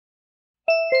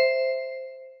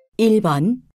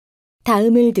1번.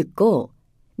 다음을 듣고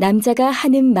남자가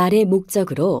하는 말의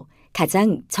목적으로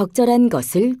가장 적절한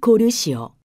것을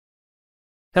고르시오.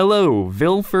 Hello,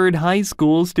 Vilford High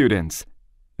School students.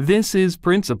 This is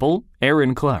Principal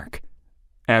Aaron Clark.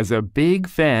 As a big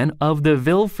fan of the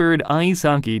Vilford ice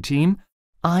hockey team,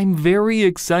 I'm very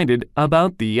excited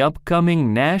about the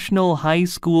upcoming National High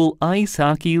School Ice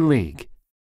Hockey League.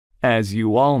 As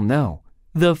you all know,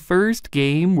 the first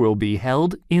game will be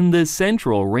held in the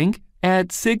Central Rink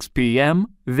at 6 p.m.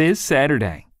 this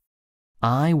Saturday.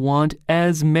 I want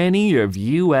as many of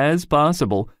you as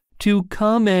possible to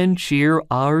come and cheer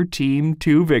our team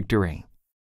to victory.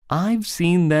 I've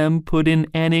seen them put in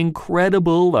an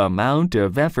incredible amount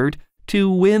of effort to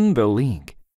win the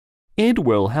league. It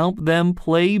will help them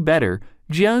play better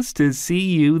just to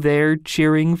see you there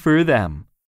cheering for them.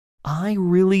 I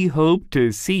really hope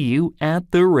to see you at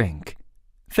the rink.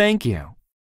 Thank you.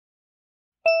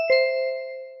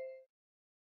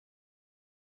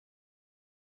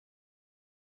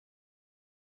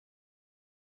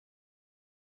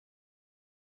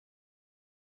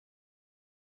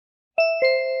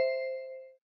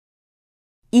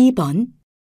 (2번)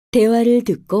 대화를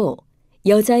듣고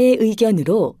여자의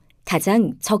의견으로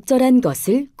가장 적절한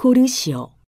것을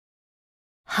고르시오.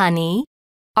 Honey,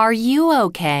 are you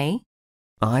okay?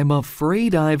 I'm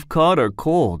afraid I've caught a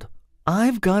cold.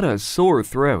 I've got a sore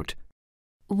throat.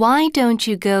 Why don't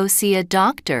you go see a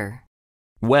doctor?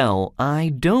 Well,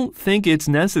 I don't think it's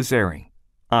necessary.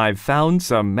 I've found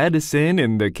some medicine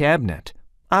in the cabinet.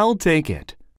 I'll take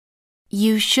it.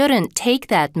 You shouldn't take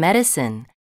that medicine.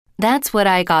 That's what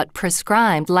I got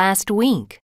prescribed last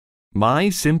week. My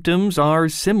symptoms are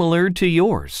similar to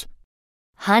yours.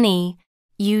 Honey,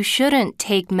 you shouldn't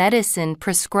take medicine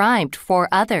prescribed for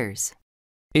others.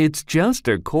 It's just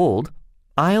a cold.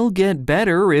 I'll get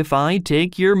better if I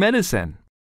take your medicine.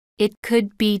 It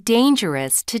could be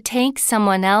dangerous to take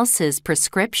someone else's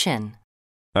prescription.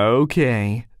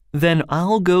 Okay, then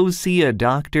I'll go see a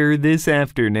doctor this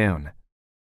afternoon.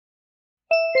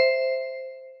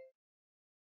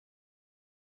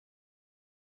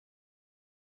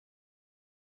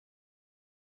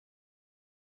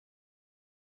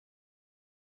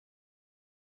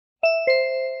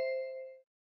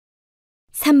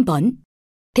 (3번)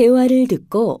 대화를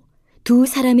듣고 두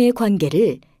사람의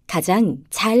관계를 가장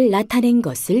잘 나타낸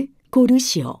것을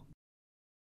고르시오.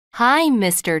 Hi,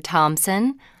 Mr.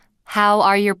 Thompson. How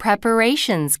are your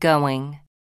preparations going?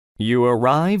 You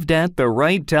arrived at the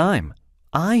right time.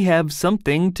 I have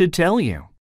something to tell you.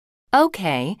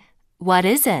 Okay, what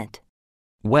is it?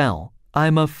 Well,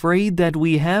 I'm afraid that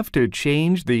we have to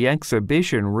change the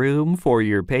exhibition room for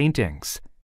your paintings.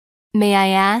 May I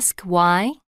ask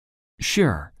why?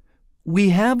 Sure. We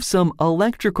have some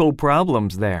electrical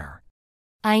problems there.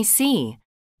 I see.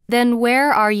 Then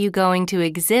where are you going to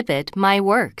exhibit my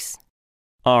works?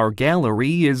 Our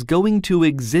gallery is going to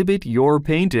exhibit your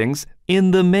paintings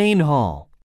in the main hall.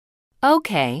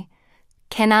 Okay.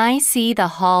 Can I see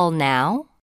the hall now?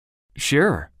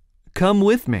 Sure. Come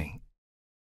with me.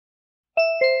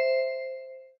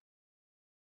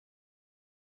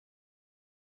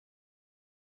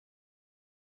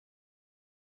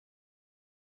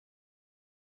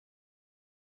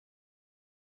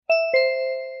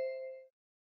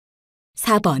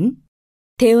 (4번)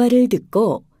 대화를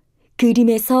듣고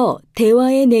그림에서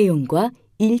대화의 내용과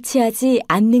일치하지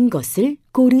않는 것을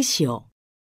고르시오.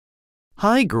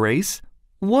 Hi, Grace.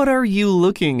 What are you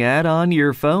looking at on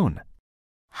your phone?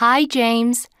 Hi,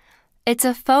 James. It's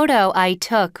a photo I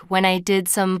took when I did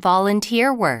some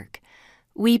volunteer work.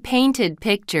 We painted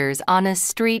pictures on a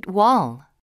street wall.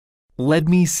 Let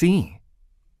me see.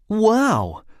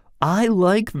 Wow! I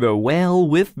like the whale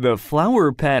with the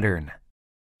flower pattern.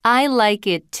 I like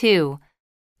it too.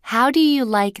 How do you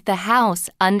like the house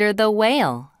under the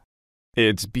whale?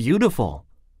 It's beautiful.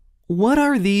 What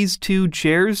are these two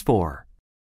chairs for?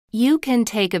 You can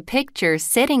take a picture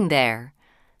sitting there.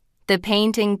 The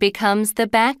painting becomes the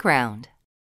background.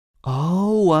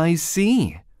 Oh, I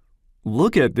see.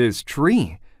 Look at this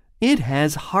tree. It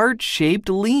has heart-shaped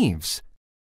leaves.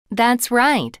 That's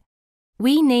right.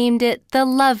 We named it the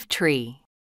love tree.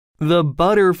 The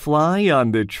butterfly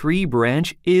on the tree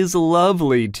branch is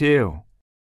lovely too.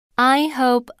 I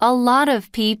hope a lot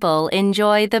of people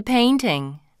enjoy the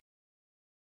painting.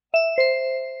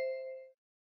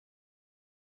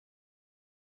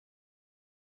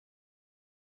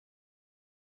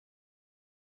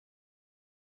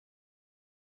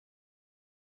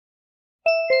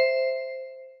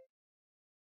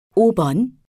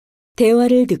 (5번)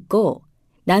 대화를 듣고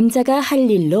남자가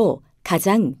할 일로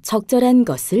가장 적절한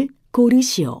것을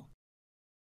고르시오.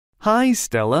 Hi,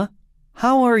 Stella.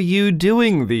 How are you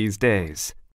doing these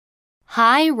days?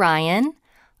 Hi, Ryan.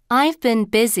 I've been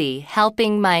busy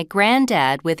helping my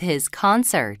granddad with his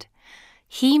concert.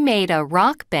 He made a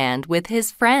rock band with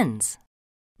his friends.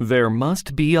 There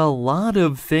must be a lot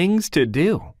of things to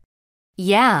do.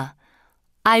 Yeah,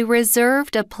 I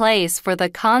reserved a place for the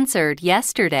concert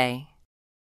yesterday.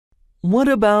 What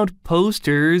about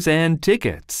posters and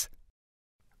tickets?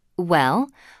 Well,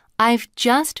 I've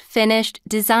just finished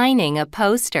designing a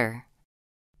poster.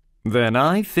 Then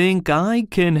I think I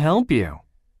can help you.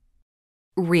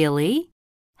 Really?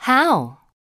 How?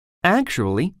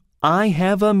 Actually, I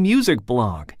have a music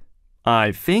blog.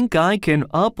 I think I can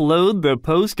upload the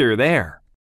poster there.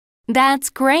 That's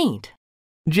great.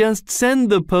 Just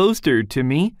send the poster to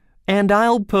me and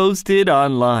I'll post it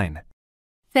online.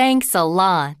 Thanks a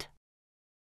lot.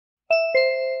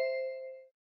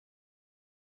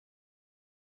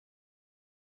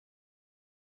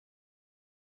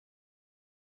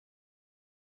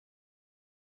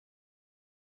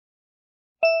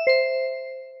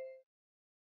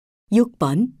 육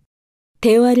번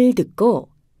대화를 듣고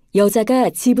여자가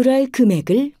지불할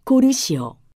금액을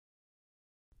고르시오.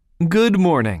 Good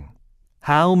morning.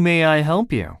 How may I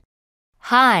help you?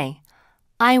 Hi,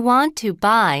 I want to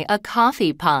buy a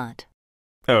coffee pot.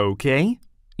 Okay.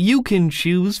 You can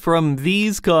choose from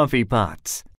these coffee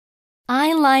pots.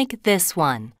 I like this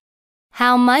one.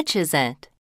 How much is it?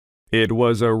 It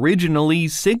was originally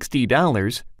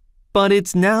 $60, but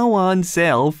it's now on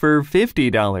sale for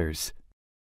 $50.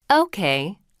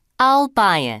 Okay, I'll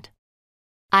buy it.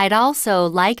 I'd also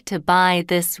like to buy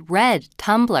this red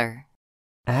tumbler.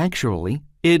 Actually,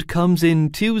 it comes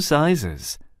in two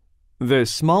sizes. The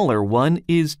smaller one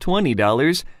is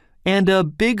 $20 and a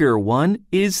bigger one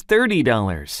is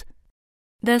 $30.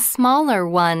 The smaller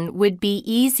one would be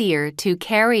easier to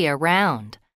carry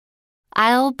around.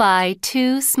 I'll buy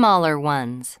two smaller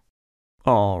ones.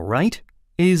 All right.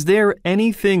 Is there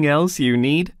anything else you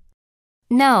need?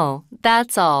 No,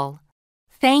 that's all.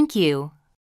 Thank you.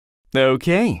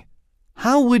 Okay.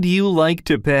 How would you like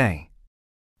to pay?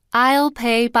 I'll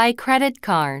pay by credit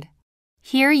card.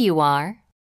 Here you are.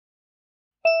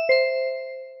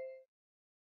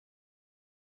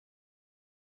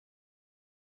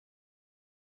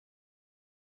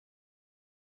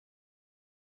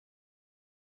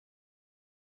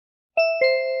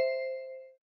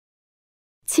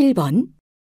 칠 번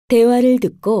대화를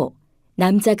듣고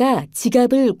남자가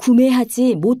지갑을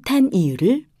구매하지 못한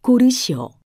이유를 고르시오.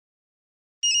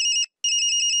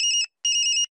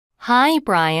 Hi,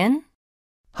 Brian.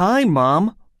 Hi,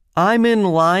 Mom. I'm in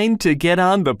line to get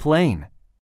on the plane.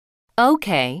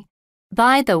 Okay.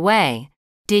 By the way,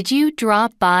 did you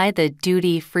drop by the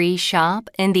duty-free shop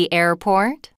in the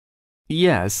airport?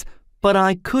 Yes, but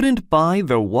I couldn't buy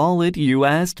the wallet you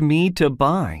asked me to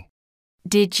buy.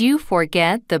 Did you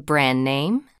forget the brand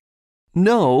name?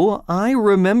 No, I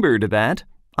remembered that.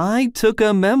 I took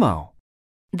a memo.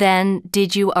 Then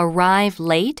did you arrive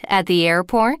late at the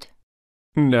airport?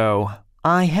 No,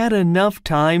 I had enough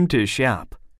time to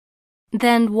shop.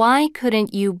 Then why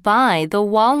couldn't you buy the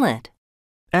wallet?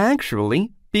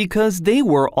 Actually, because they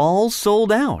were all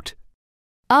sold out.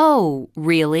 Oh,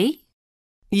 really?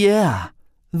 Yeah,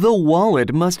 the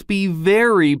wallet must be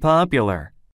very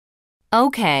popular.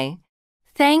 Okay.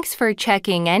 Thanks for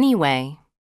checking anyway.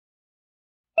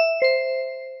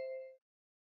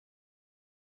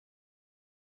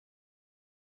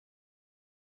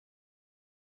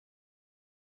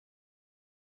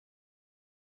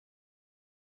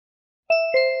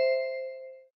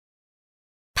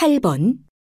 팔 번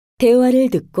대화를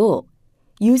듣고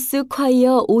유스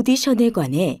콰이어 오디션에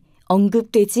관해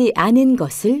언급되지 않은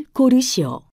것을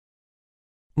고르시오.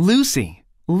 Lucy,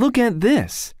 look at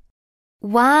this.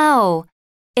 Wow!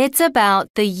 It's about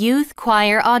the youth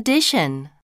choir audition.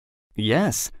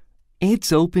 Yes,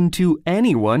 it's open to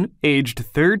anyone aged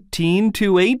 13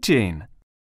 to 18.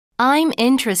 I'm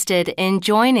interested in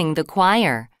joining the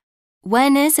choir.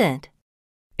 When is it?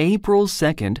 April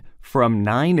 2nd from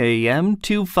 9 a.m.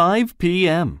 to 5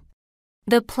 p.m.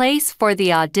 The place for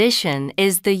the audition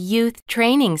is the Youth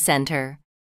Training Center.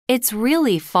 It's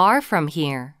really far from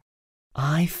here.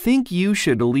 I think you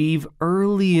should leave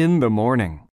early in the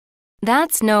morning.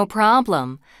 That's no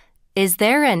problem. Is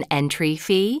there an entry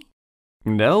fee?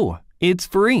 No, it's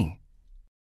free.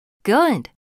 Good.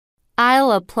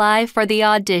 I'll apply for the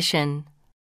audition.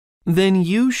 Then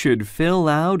you should fill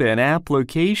out an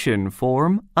application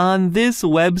form on this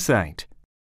website.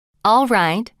 All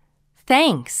right.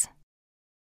 Thanks.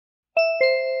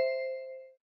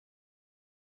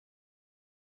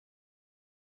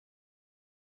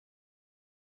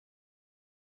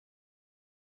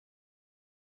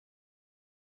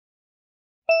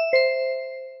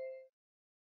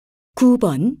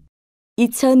 9번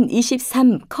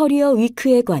 2023 커리어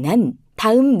위크에 관한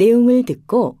다음 내용을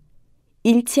듣고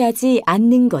일치하지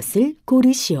않는 것을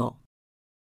고르시오.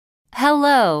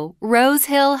 Hello, Rose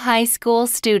Hill High School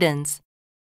students.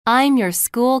 I'm your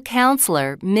school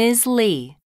counselor, Ms.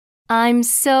 Lee. I'm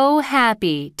so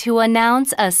happy to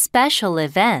announce a special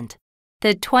event,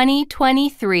 the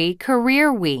 2023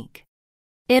 Career Week.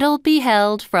 It'll be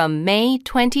held from May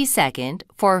 22nd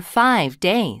for 5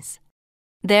 days.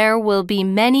 There will be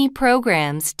many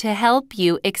programs to help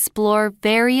you explore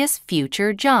various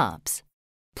future jobs.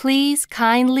 Please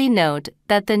kindly note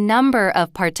that the number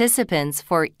of participants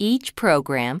for each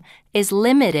program is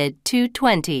limited to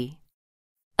 20.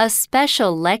 A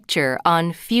special lecture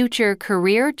on future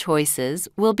career choices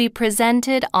will be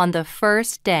presented on the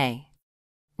first day.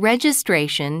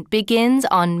 Registration begins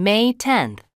on May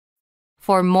 10th.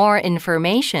 For more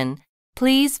information,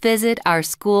 please visit our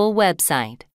school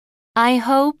website. I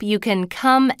hope you can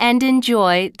come and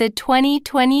enjoy the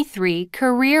 2023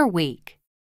 Career Week.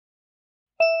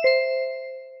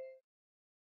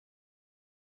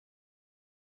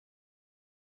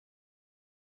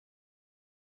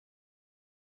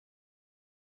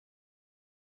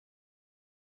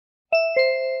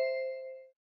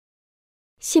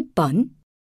 (10번)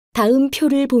 다음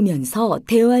표를 보면서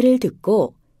대화를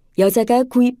듣고 여자가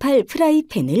구입할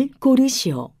프라이팬을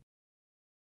고르시오.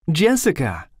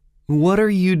 Jessica, what are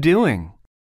you doing?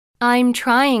 I'm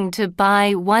trying to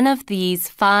buy one of these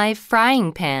 5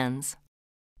 frying pans.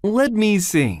 Let me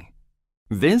see.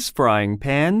 This frying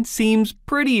pan seems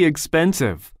pretty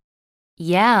expensive.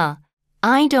 Yeah,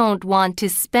 I don't want to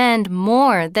spend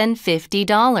more than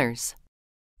 $50.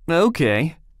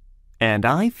 Okay. And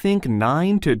I think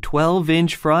 9 to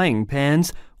 12-inch frying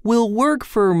pans will work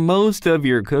for most of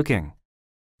your cooking.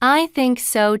 I think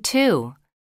so too.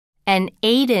 An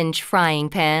 8-inch frying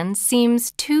pan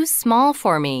seems too small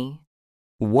for me.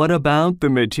 What about the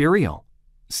material?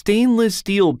 Stainless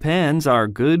steel pans are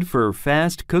good for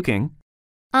fast cooking.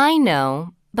 I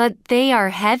know, but they are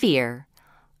heavier.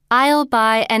 I'll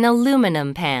buy an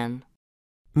aluminum pan.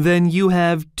 Then you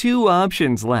have 2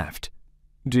 options left.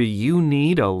 Do you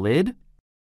need a lid?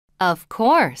 Of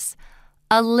course.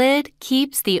 A lid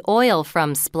keeps the oil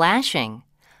from splashing.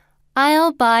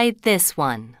 I'll buy this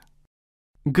one.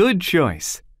 Good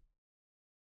choice.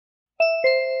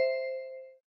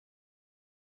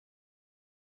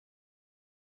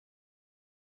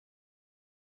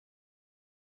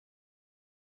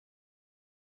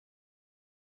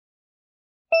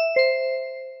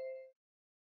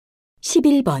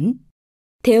 (11번)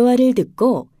 대화를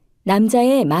듣고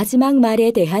남자의 마지막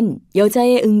말에 대한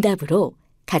여자의 응답으로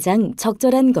가장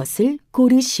적절한 것을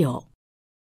고르시오.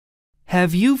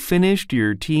 Have you finished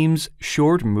your team's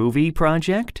short movie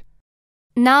project?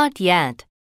 Not yet.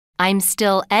 I'm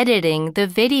still editing the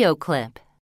video clip.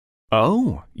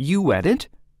 Oh, you edit?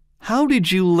 How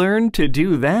did you learn to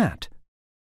do that?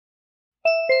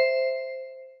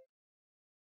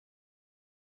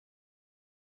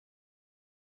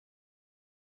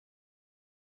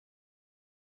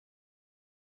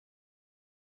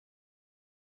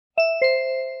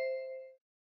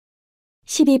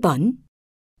 (12번)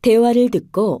 대화를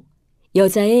듣고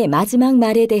여자의 마지막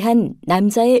말에 대한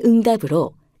남자의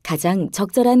응답으로 가장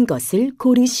적절한 것을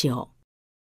고르시오.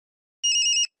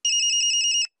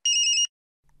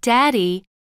 Daddy,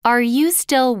 are you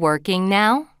still working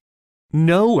now?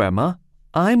 No, Emma.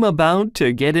 I'm about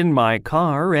to get in my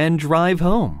car and drive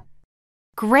home.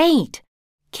 Great!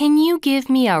 Can you give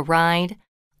me a ride?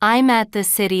 I'm at the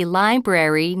city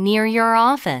library near your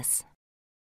office.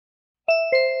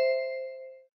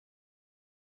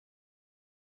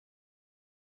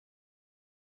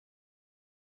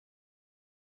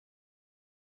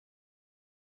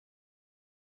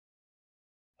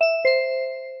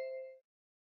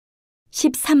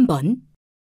 (13번)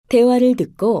 대화를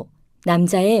듣고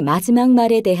남자의 마지막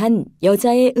말에 대한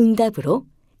여자의 응답으로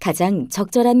가장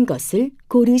적절한 것을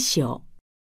고르시오.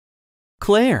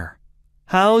 Claire,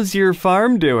 how's your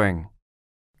farm doing?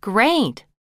 Great!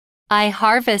 I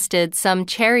harvested some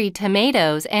cherry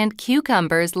tomatoes and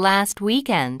cucumbers last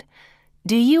weekend.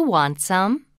 Do you want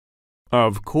some?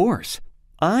 Of course.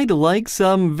 I'd like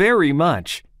some very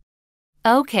much.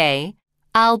 Okay,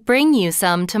 I'll bring you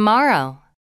some tomorrow.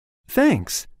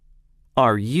 Thanks.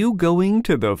 Are you going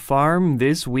to the farm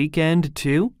this weekend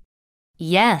too?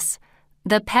 Yes,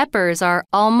 the peppers are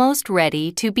almost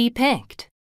ready to be picked.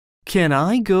 Can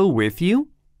I go with you?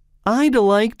 I'd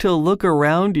like to look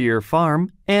around your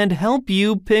farm and help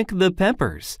you pick the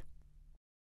peppers.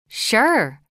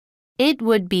 Sure. It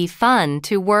would be fun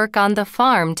to work on the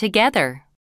farm together.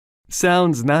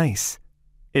 Sounds nice.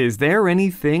 Is there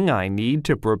anything I need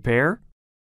to prepare?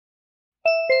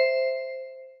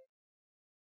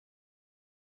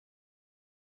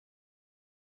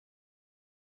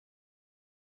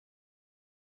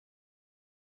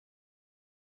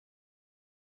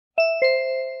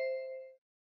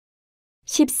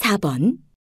 (14번)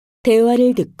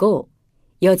 대화를 듣고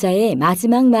여자의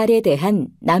마지막 말에 대한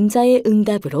남자의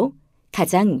응답으로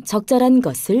가장 적절한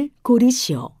것을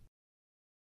고르시오.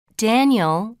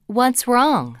 Daniel, what's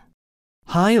wrong?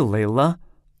 Hi, Layla.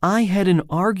 I had an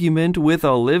argument with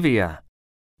Olivia.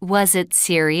 Was it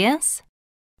serious?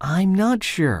 I'm not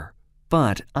sure,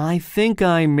 but I think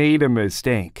I made a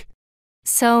mistake.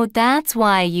 So that's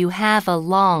why you have a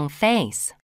long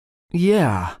face.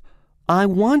 Yeah, I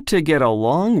want to get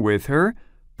along with her,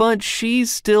 but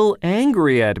she's still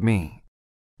angry at me.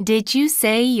 Did you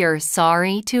say you're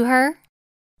sorry to her?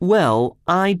 Well,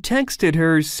 I texted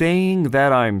her saying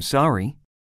that I'm sorry.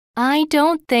 I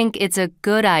don't think it's a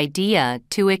good idea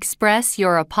to express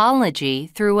your apology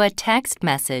through a text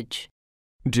message.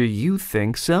 Do you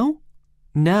think so?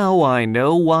 Now I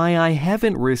know why I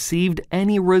haven't received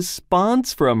any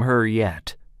response from her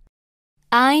yet.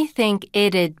 I think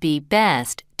it'd be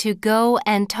best to go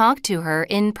and talk to her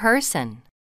in person.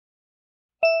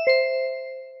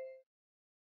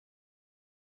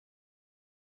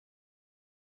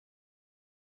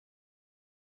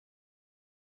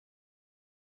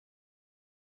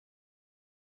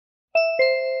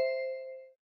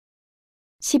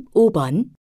 (15번)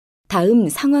 다음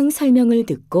상황 설명을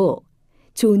듣고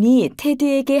존이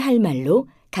테드에게 할 말로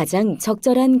가장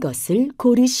적절한 것을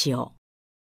고르시오.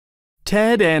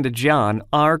 Ted and John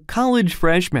are college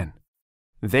freshmen.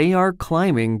 They are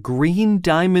climbing Green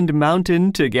Diamond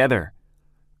Mountain together.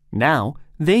 Now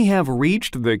they have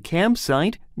reached the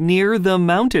campsite near the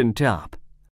mountaintop.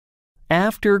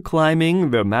 After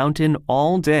climbing the mountain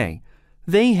all day,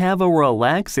 they have a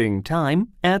relaxing time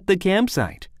at the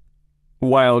campsite.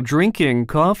 While drinking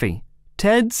coffee,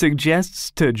 Ted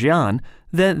suggests to John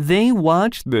that they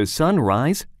watch the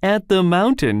sunrise at the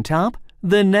mountaintop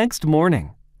the next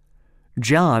morning.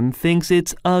 John thinks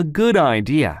it's a good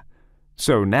idea,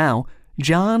 so now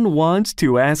John wants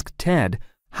to ask Ted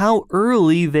how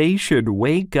early they should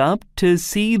wake up to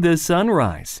see the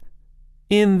sunrise.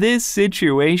 In this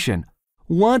situation,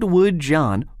 what would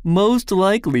John most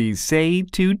likely say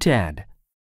to Ted?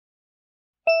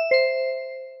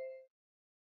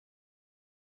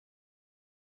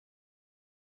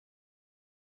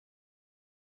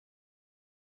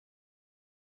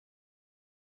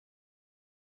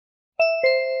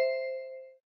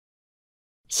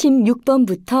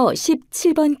 (16번부터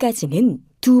 17번까지는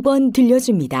 2번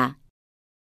들려줍니다.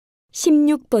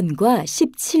 16번과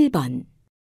 17번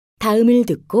다음을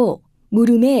듣고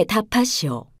물음에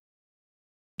답하시오.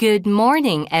 Good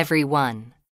morning,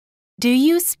 everyone. Do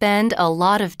you spend a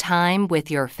lot of time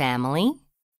with your family?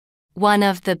 One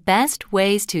of the best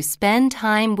ways to spend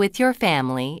time with your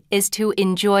family is to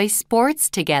enjoy sports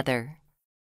together.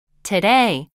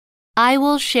 Today, I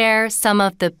will share some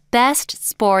of the best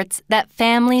sports that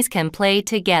families can play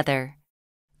together.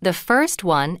 The first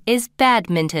one is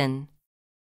badminton.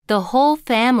 The whole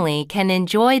family can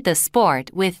enjoy the sport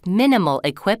with minimal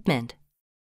equipment.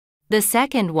 The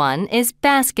second one is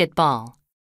basketball.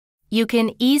 You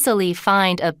can easily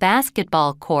find a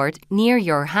basketball court near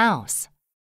your house.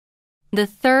 The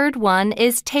third one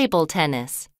is table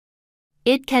tennis.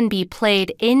 It can be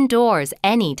played indoors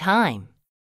anytime.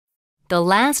 The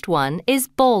last one is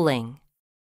bowling.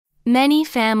 Many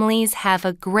families have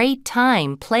a great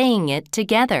time playing it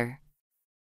together.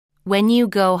 When you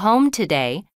go home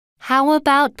today, how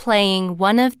about playing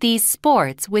one of these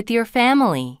sports with your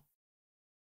family?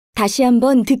 다시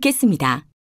한번 듣겠습니다.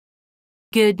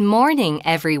 Good morning,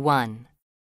 everyone.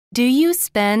 Do you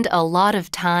spend a lot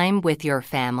of time with your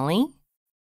family?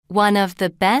 One of the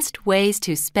best ways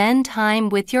to spend time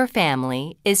with your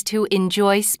family is to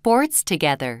enjoy sports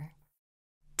together.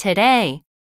 Today,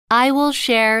 I will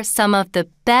share some of the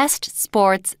best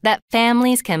sports that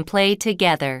families can play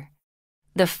together.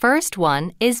 The first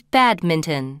one is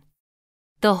badminton.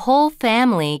 The whole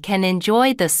family can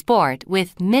enjoy the sport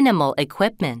with minimal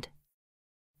equipment.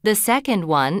 The second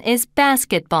one is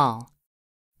basketball.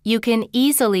 You can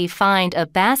easily find a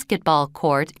basketball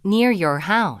court near your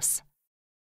house.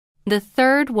 The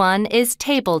third one is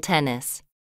table tennis.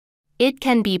 It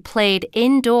can be played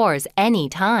indoors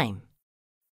anytime.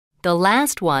 The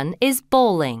last one is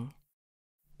bowling.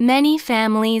 Many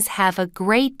families have a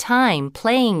great time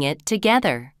playing it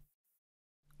together.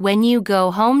 When you go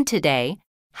home today,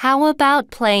 how about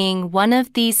playing one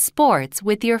of these sports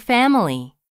with your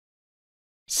family?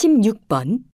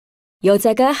 16번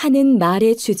여자가 하는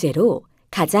말의 주제로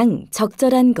가장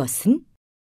적절한 것은?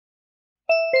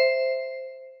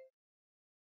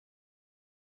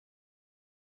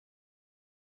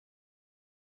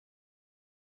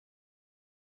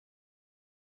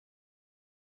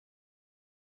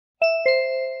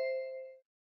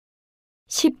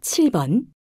 (17번)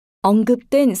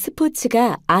 언급된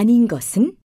스포츠가 아닌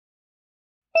것은?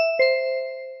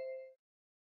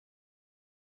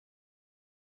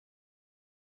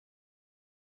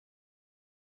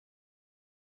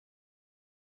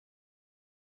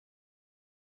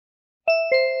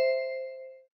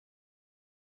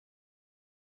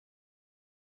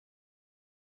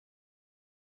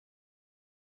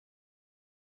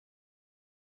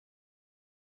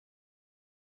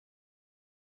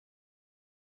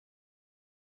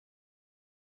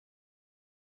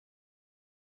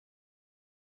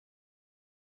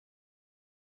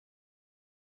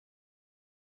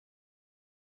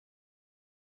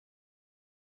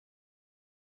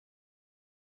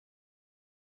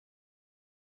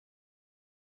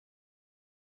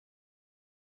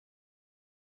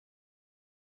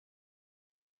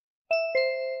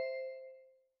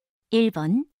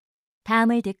 (1번)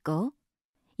 다음을 듣고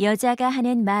여자가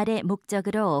하는 말의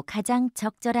목적으로 가장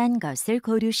적절한 것을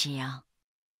고르시오.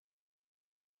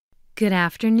 Good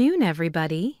afternoon,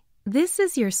 everybody. This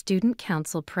is your Student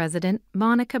Council President,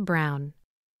 Monica Brown.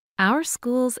 Our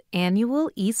school's annual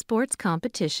esports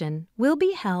competition will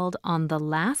be held on the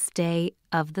last day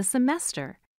of the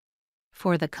semester.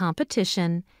 For the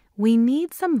competition, we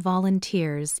need some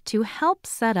volunteers to help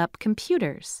set up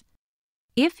computers.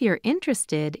 If you're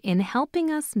interested in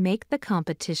helping us make the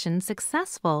competition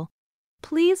successful,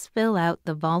 please fill out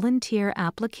the volunteer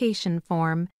application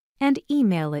form and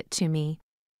email it to me.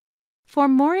 For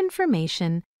more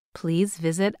information, please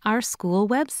visit our school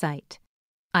website.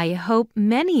 I hope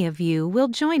many of you will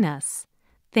join us.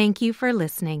 Thank you for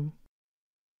listening.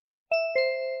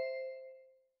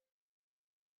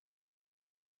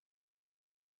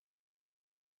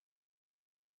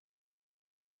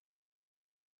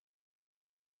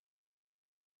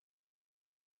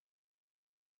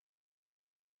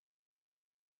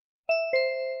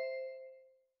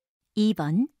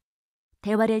 (2번)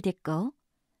 대화를 듣고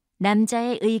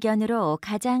남자의 의견으로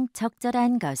가장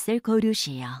적절한 것을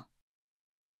고르시오.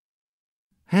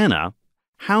 Hannah,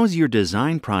 how's your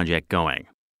design project going?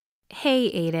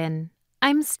 Hey, Aiden.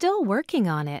 I'm still working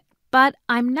on it, but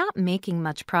I'm not making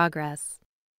much progress.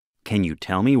 Can you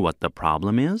tell me what the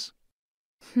problem is?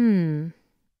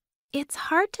 It's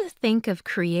hard to think of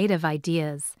creative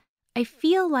ideas. I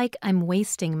feel like I'm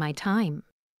wasting my time.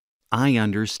 I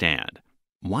understand.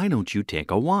 Why don't you take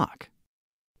a walk?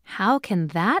 How can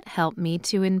that help me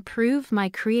to improve my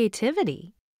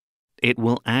creativity? It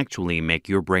will actually make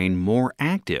your brain more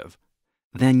active.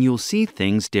 Then you'll see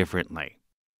things differently.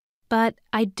 But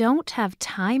I don't have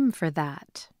time for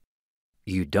that.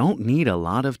 You don't need a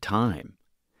lot of time.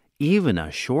 Even a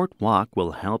short walk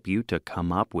will help you to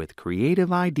come up with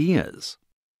creative ideas.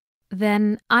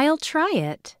 Then I'll try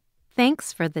it.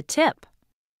 Thanks for the tip.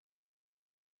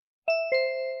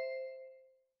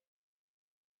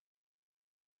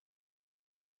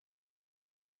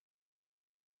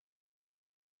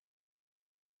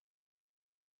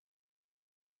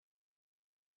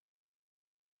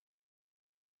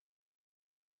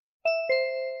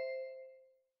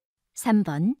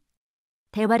 (3번)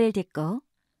 대화를 듣고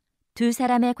두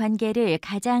사람의 관계를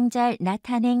가장 잘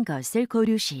나타낸 것을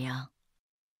고르시오.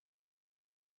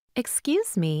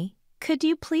 Excuse me, could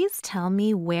you please tell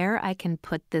me where I can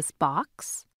put this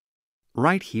box?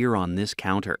 Right here on this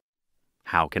counter.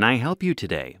 How can I help you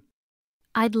today?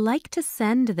 I'd like to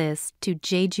send this to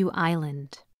Jeju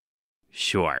Island.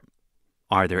 Sure.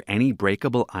 Are there any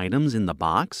breakable items in the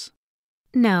box?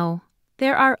 No,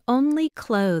 there are only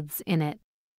clothes in it.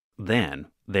 Then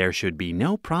there should be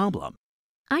no problem.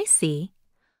 I see.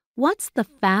 What's the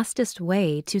fastest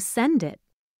way to send it?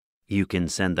 You can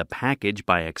send the package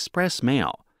by express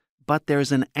mail, but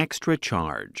there's an extra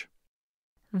charge.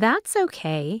 That's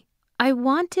okay. I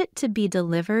want it to be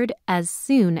delivered as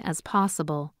soon as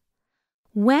possible.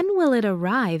 When will it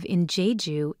arrive in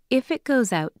Jeju if it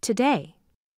goes out today?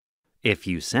 If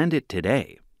you send it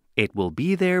today, it will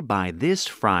be there by this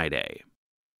Friday.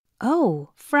 Oh,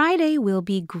 Friday will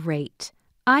be great.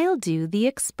 I'll do the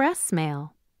express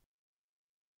mail.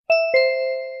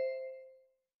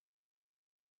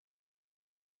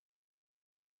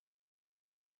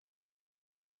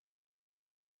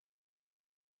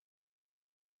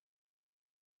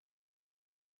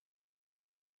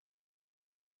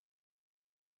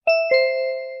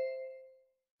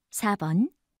 (4번)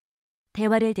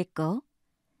 대화를 듣고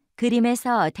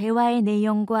그림에서 대화의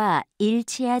내용과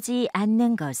일치하지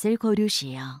않는 것을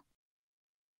고르시오.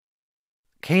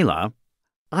 Kayla,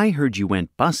 I heard you went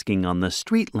busking on the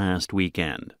street last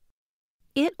weekend.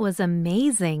 It was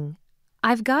amazing.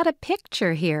 I've got a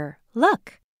picture here.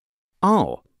 Look.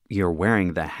 Oh, you're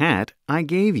wearing the hat I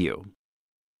gave you.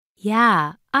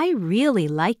 Yeah, I really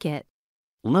like it.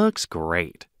 Looks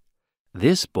great.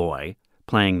 This boy,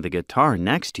 playing the guitar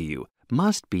next to you,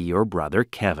 must be your brother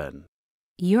Kevin.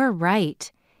 You're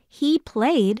right. He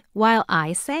played while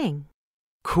I sang.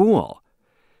 Cool.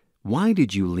 Why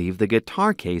did you leave the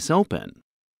guitar case open?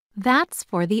 That's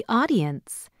for the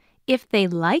audience. If they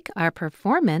like our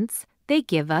performance, they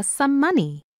give us some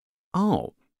money.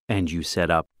 Oh, and you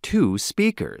set up 2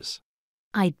 speakers.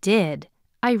 I did.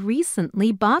 I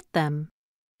recently bought them.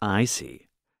 I see.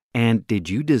 And did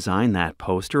you design that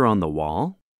poster on the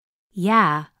wall?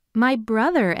 Yeah, my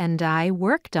brother and I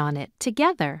worked on it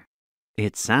together.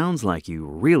 It sounds like you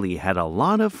really had a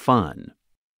lot of fun.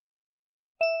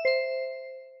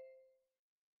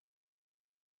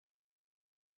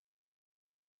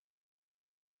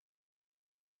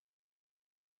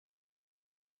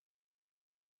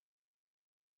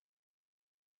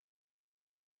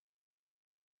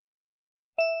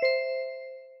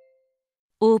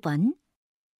 (5번)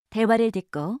 대화를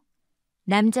듣고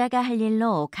남자가 할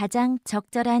일로 가장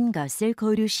적절한 것을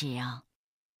고르시오.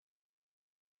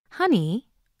 Honey,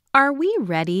 are we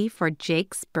ready for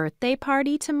Jake's birthday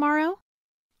party tomorrow?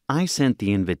 I sent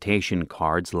the invitation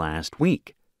cards last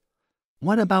week.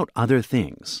 What about other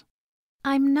things?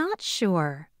 I'm not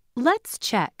sure. Let's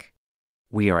check.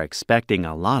 We are expecting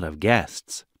a lot of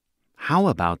guests. How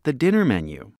about the dinner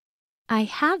menu? I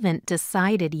haven't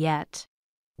decided yet.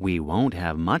 We won't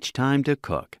have much time to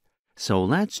cook, so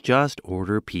let's just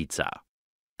order pizza.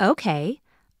 Okay,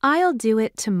 I'll do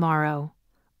it tomorrow.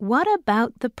 What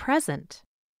about the present?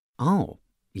 Oh,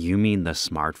 you mean the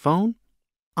smartphone?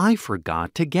 I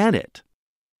forgot to get it.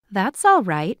 That's all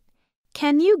right.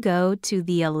 Can you go to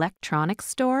the electronics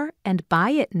store and buy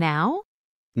it now?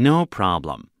 No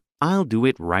problem. I'll do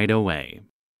it right away.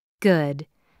 Good.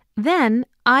 Then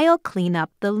I'll clean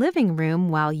up the living room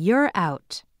while you're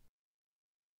out.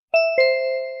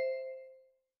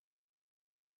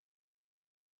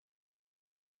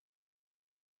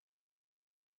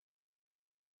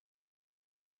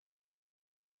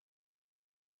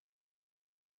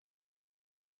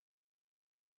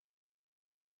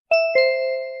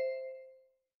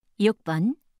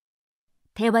 (6번)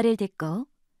 대화를 듣고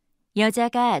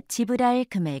여자가 지불할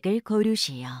금액을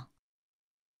고르시오.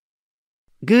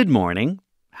 Good morning.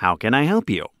 How can I help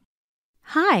you?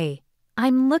 Hi,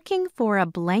 I'm looking for a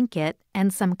blanket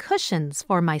and some cushions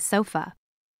for my sofa.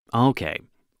 Okay,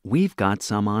 we've got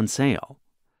some on sale.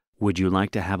 Would you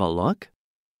like to have a look?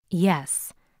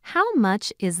 Yes. How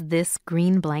much is this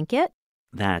green blanket?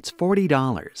 That's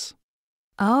 $40.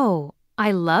 Oh,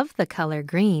 I love the color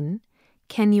green.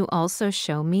 Can you also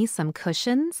show me some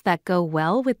cushions that go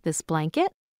well with this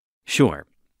blanket? Sure.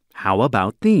 How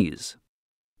about these?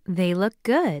 They look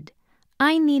good.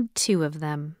 I need 2 of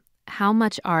them. How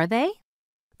much are they?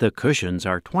 The cushions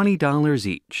are $20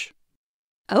 each.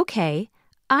 Okay,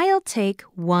 I'll take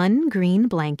 1 green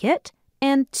blanket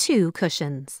and 2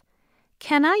 cushions.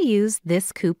 Can I use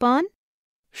this coupon?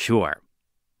 Sure.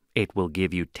 It will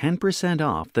give you 10%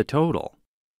 off the total.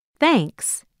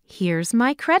 Thanks. Here's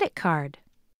my credit card.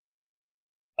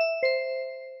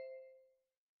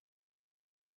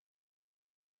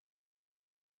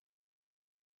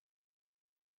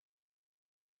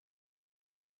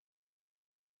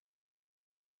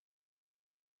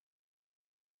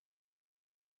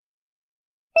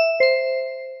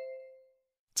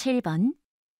 (7번)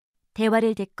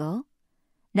 대화를 듣고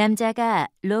남자가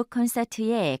록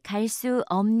콘서트에 갈 수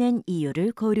없는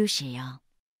이유를 고르시오.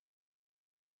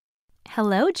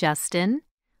 Hello, Justin.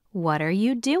 What are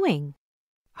you doing?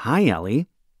 Hi, Ellie.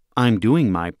 I'm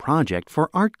doing my project for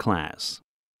art class.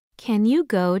 Can you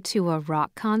go to a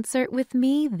rock concert with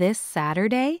me this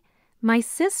Saturday? My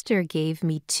sister gave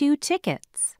me 2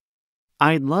 tickets.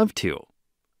 I'd love to,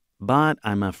 but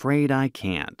I'm afraid I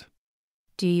can't.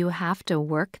 Do you have to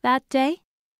work that day?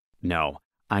 No,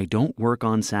 I don't work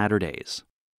on Saturdays.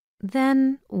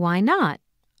 Then why not?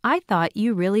 I thought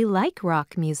you really like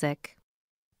rock music.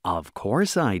 Of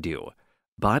course I do,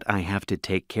 but I have to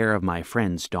take care of my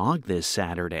friend's dog this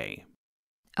Saturday.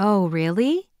 Oh,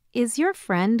 really? Is your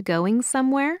friend going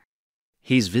somewhere?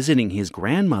 He's visiting his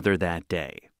grandmother that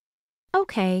day.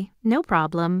 Okay, no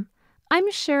problem.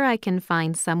 I'm sure I can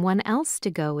find someone else to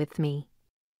go with me.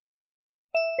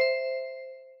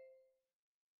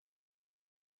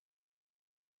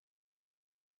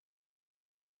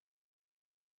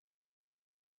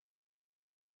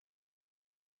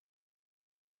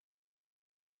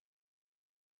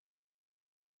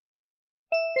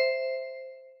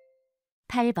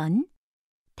 8번.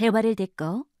 대화를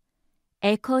듣고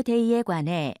에코데이에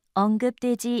관해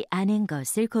언급되지 않은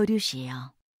것을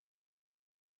고르시오.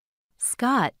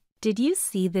 Scott, did you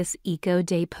see this Eco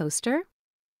Day poster?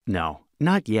 No,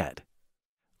 not yet.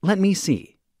 Let me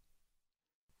see.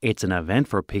 It's an event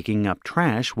for picking up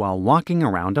trash while walking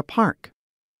around a park.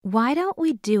 Why don't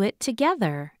we do it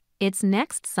together? It's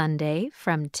next Sunday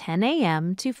from 10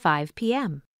 a.m. to 5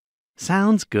 p.m.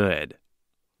 Sounds good.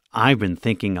 I've been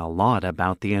thinking a lot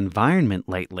about the environment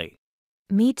lately.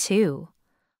 Me too.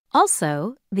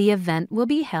 Also, the event will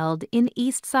be held in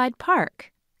Eastside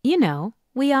Park. You know,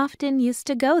 we often used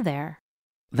to go there.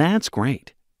 That's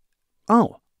great.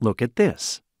 Oh, look at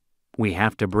this. We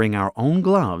have to bring our own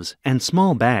gloves and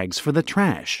small bags for the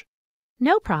trash.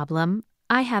 No problem.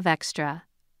 I have extra.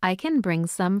 I can bring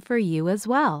some for you as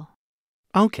well.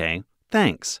 Okay,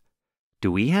 thanks. Do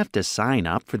we have to sign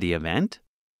up for the event?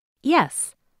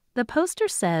 Yes, the poster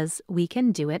says we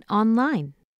can do it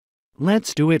online.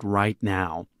 Let's do it right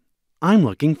now. I'm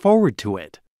looking forward to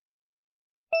it.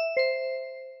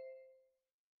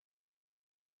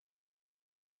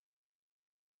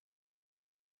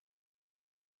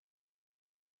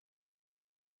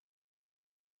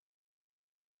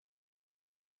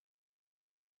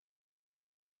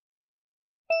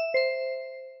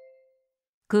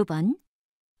 (9번)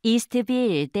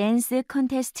 이스트빌 댄스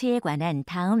콘테스트에 관한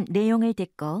다음 내용을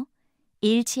듣고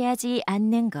일치하지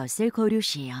않는 것을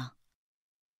고르시오.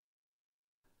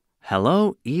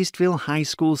 Hello, Eastville High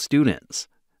School students.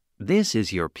 This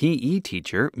is your PE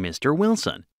teacher, Mr.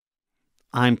 Wilson.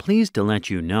 I'm pleased to let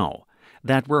you know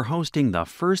that we're hosting the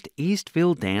first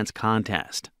Eastville Dance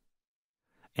Contest.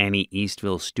 Any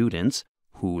Eastville students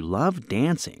who love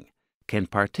dancing can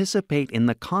participate in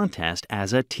the contest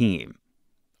as a team.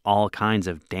 All kinds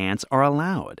of dance are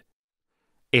allowed.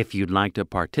 If you'd like to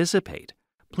participate,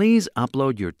 please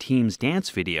upload your team's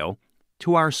dance video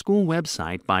to our school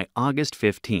website by August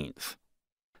 15th.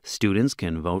 Students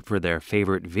can vote for their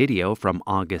favorite video from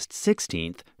August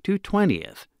 16th to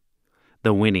 20th.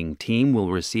 The winning team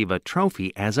will receive a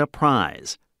trophy as a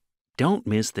prize. Don't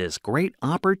miss this great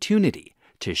opportunity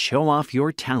to show off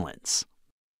your talents.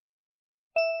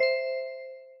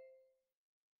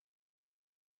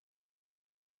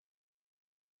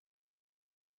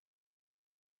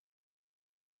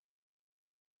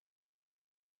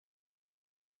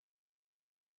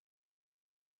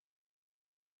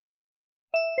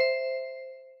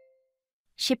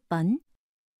 (10번)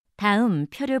 다음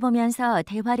표를 보면서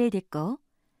대화를 듣고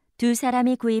두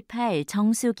사람이 구입할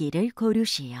정수기를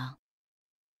고르시오.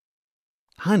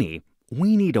 Honey,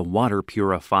 we need a water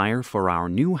purifier for our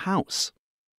new house.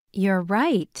 You're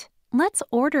right. Let's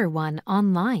order one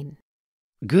online.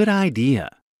 Good idea.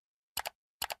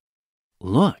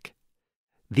 Look,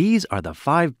 these are the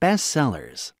 5 best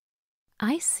sellers.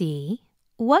 I see.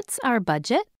 What's our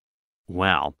budget?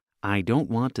 Well, I don't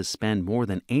want to spend more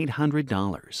than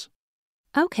 $800.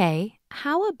 Okay,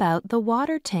 how about the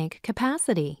water tank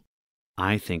capacity?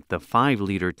 I think the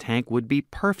 5-liter tank would be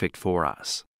perfect for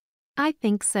us. I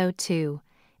think so too.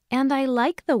 And I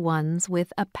like the ones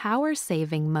with a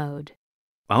power-saving mode.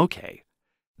 Okay,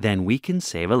 then we can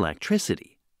save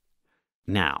electricity.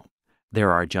 Now,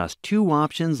 there are just 2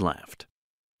 options left.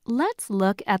 Let's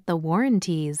look at the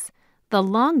warranties. The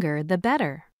longer, the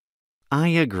better. I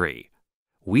agree.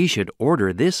 We should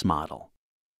order this model.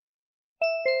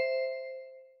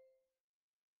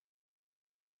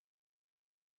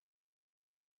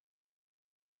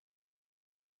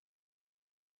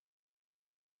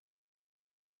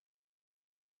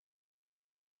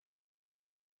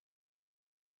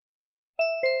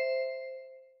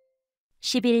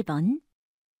 (11번)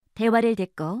 대화를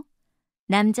듣고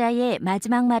남자의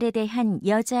마지막 말에 대한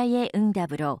여자의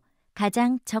응답으로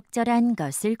가장 적절한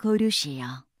것을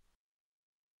고르시오.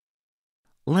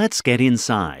 Let's get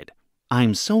inside.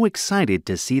 I'm so excited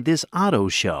to see this auto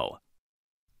show.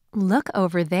 Look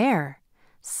over there.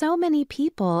 So many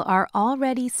people are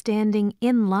already standing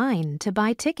in line to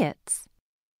buy tickets.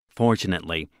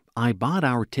 Fortunately, I bought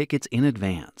our tickets in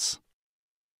advance.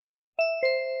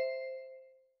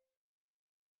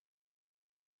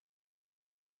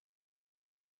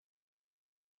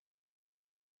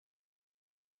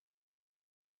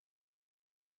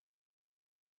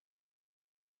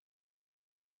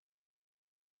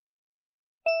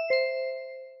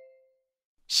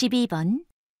 (12번)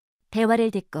 대화를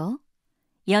듣고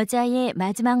여자의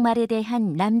마지막 말에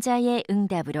대한 남자의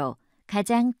응답으로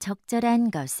가장 적절한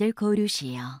것을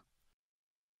고르시오.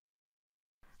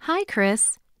 Hi,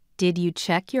 Chris. Did you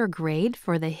check your grade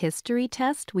for the history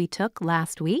test we took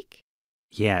last week?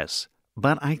 Yes,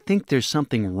 but I think there's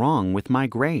something wrong with my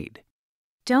grade.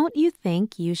 Don't you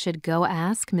think you should go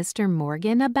ask Mr.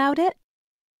 Morgan about it?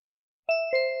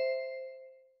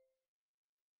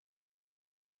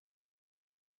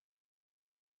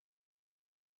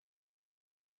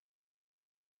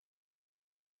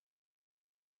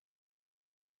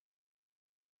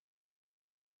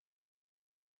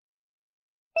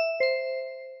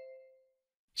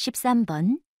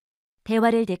 (13번)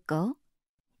 대화를 듣고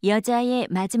여자의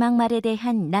마지막 말에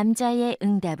대한 남자의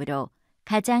응답으로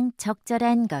가장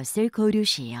적절한 것을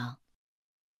고르시오.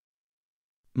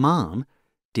 Mom,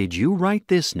 did you write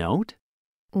this note?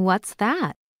 What's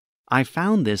that? I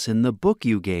found this in the book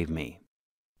you gave me.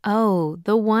 Oh,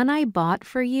 the one I bought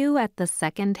for you at the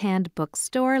second-hand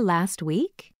bookstore last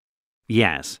week?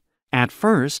 Yes. At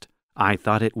first, I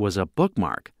thought it was a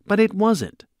bookmark, but it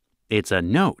wasn't. It's a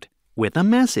note with a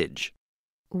message.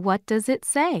 What does it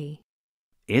say?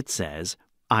 It says,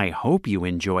 I hope you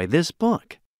enjoy this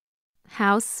book.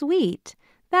 How sweet.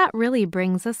 That really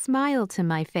brings a smile to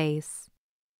my face.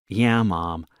 Yeah,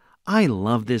 Mom. I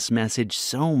love this message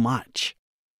so much.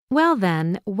 Well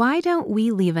then, why don't we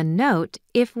leave a note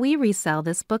if we resell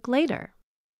this book later?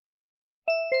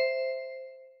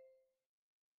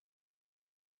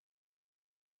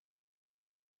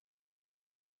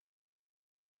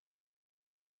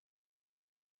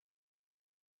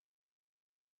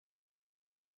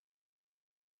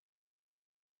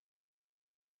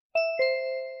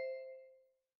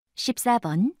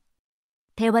 (14번)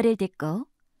 대화를 듣고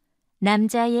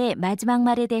남자의 마지막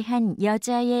말에 대한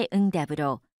여자의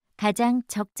응답으로 가장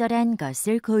적절한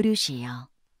것을 고르시오.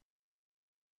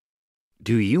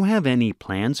 Do you have any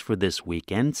plans for this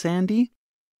weekend, Sandy?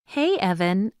 Hey,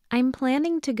 Evan, I'm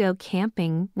planning to go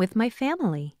camping with my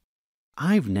family.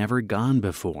 I've never gone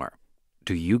before.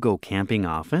 Do you go camping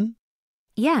often?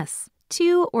 Yes,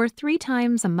 2 or 3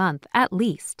 times a month at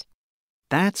least.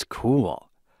 That's cool.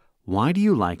 Why do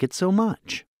you like it so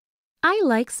much? I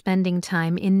like spending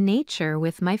time in nature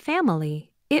with my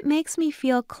family. It makes me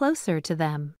feel closer to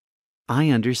them. I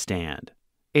understand.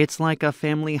 It's like a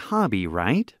family hobby,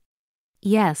 right?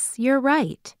 Yes, you're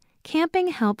right. Camping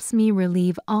helps me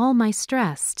relieve all my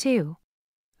stress, too.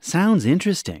 Sounds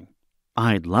interesting.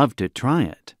 I'd love to try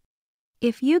it.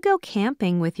 If you go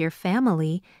camping with your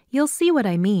family, you'll see what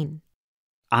I mean.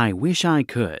 I wish I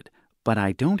could, but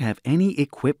I don't have any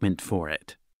equipment for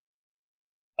it.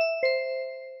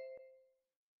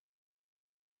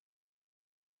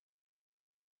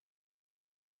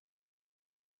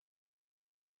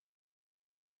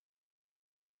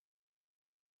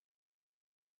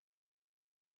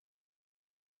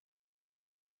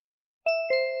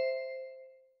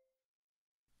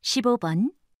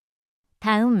 (15번)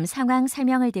 다음 상황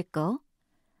설명을 듣고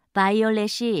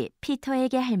바이올렛이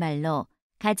피터에게 할 말로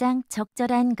가장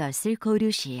적절한 것을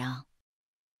고르시오.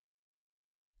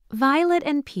 Violet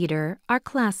and Peter are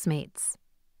classmates.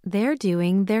 They're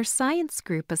doing their science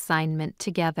group assignment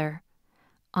together.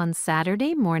 On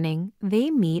Saturday morning,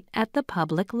 they meet at the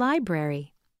public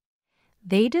library.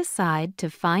 They decide to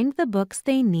find the books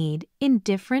they need in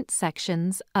different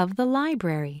sections of the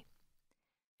library.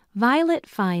 Violet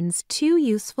finds 2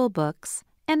 useful books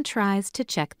and tries to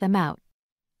check them out.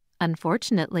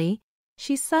 Unfortunately,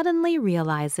 she suddenly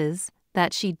realizes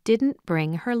that she didn't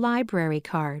bring her library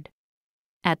card.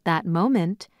 At that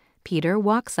moment, Peter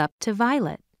walks up to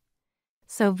Violet.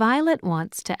 So Violet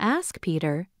wants to ask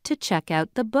Peter to check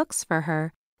out the books for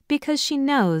her because she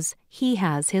knows he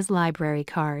has his library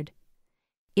card.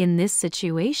 In this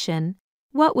situation,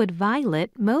 what would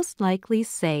Violet most likely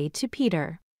say to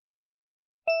Peter?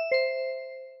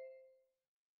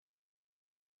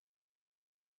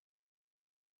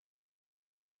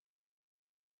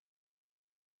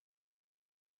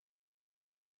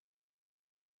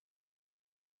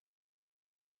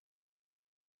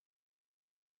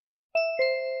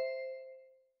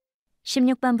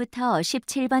 (16번부터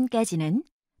 17번까지는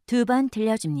 2번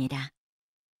들려줍니다.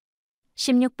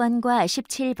 16번과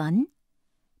 17번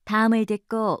다음을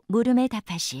듣고 물음에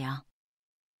답하시오.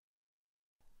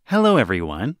 Hello,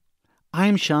 everyone.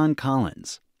 I'm Sean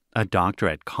Collins, a doctor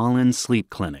at Collins Sleep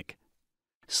Clinic.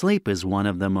 Sleep is one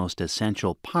of the most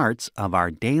essential parts of our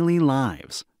daily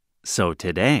lives. So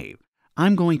today,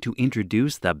 I'm going to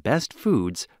introduce the best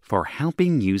foods for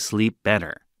helping you sleep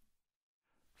better.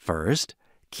 First,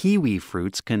 kiwi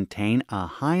fruits contain a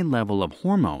high level of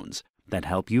hormones that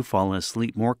help you fall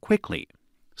asleep more quickly,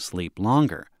 sleep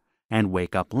longer, and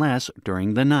wake up less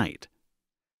during the night.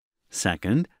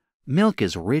 Second, milk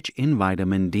is rich in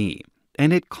vitamin D,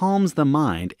 and it calms the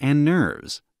mind and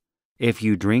nerves. If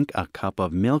you drink a cup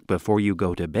of milk before you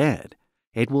go to bed,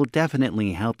 it will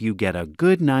definitely help you get a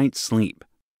good night's sleep.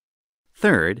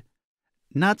 Third,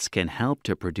 Nuts can help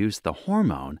to produce the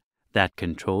hormone that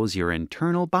controls your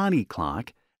internal body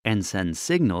clock and sends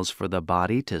signals for the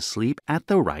body to sleep at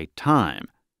the right time.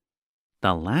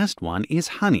 The last one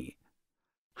is honey.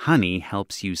 Honey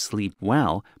helps you sleep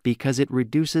well because it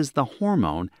reduces the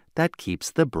hormone that keeps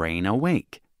the brain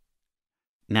awake.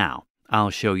 Now, I'll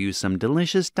show you some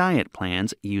delicious diet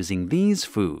plans using these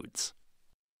foods.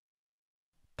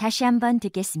 다시 한번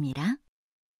듣겠습니다.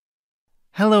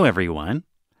 Hello, everyone.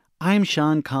 I'm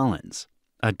Sean Collins,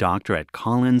 a doctor at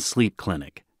Collins Sleep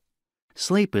Clinic.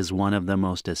 Sleep is one of the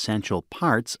most essential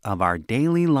parts of our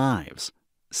daily lives.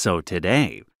 So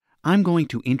today, I'm going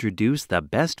to introduce the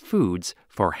best foods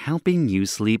for helping you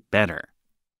sleep better.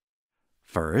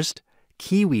 First,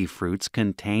 kiwi fruits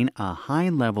contain a high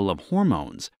level of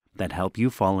hormones that help you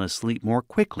fall asleep more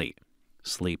quickly,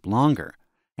 sleep longer,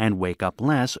 and wake up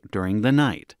less during the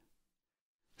night.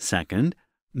 Second,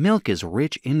 milk is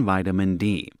rich in vitamin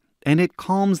D, and it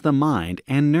calms the mind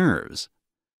and nerves.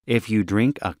 If you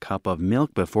drink a cup of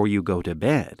milk before you go to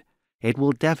bed, it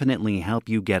will definitely help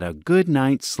you get a good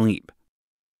night's sleep.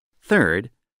 Third,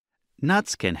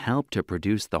 nuts can help to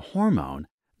produce the hormone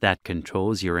that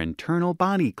controls your internal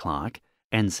body clock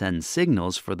and sends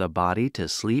signals for the body to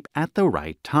sleep at the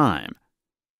right time.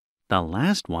 The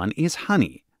last one is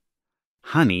honey.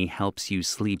 Honey helps you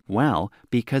sleep well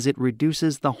because it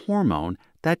reduces the hormone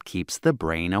that keeps the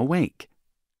brain awake.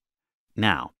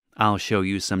 Now, I'll show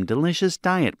you some delicious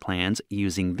diet plans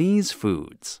using these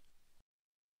foods.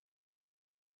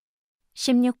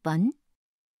 16번.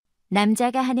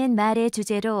 남자가 하는 말의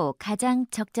주제로 가장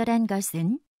적절한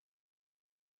것은?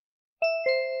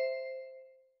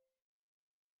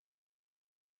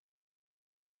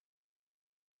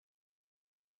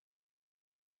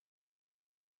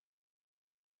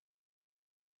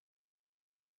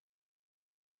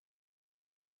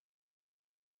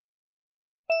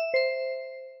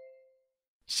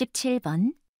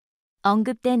 17번.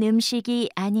 언급된 음식이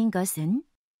아닌 것은?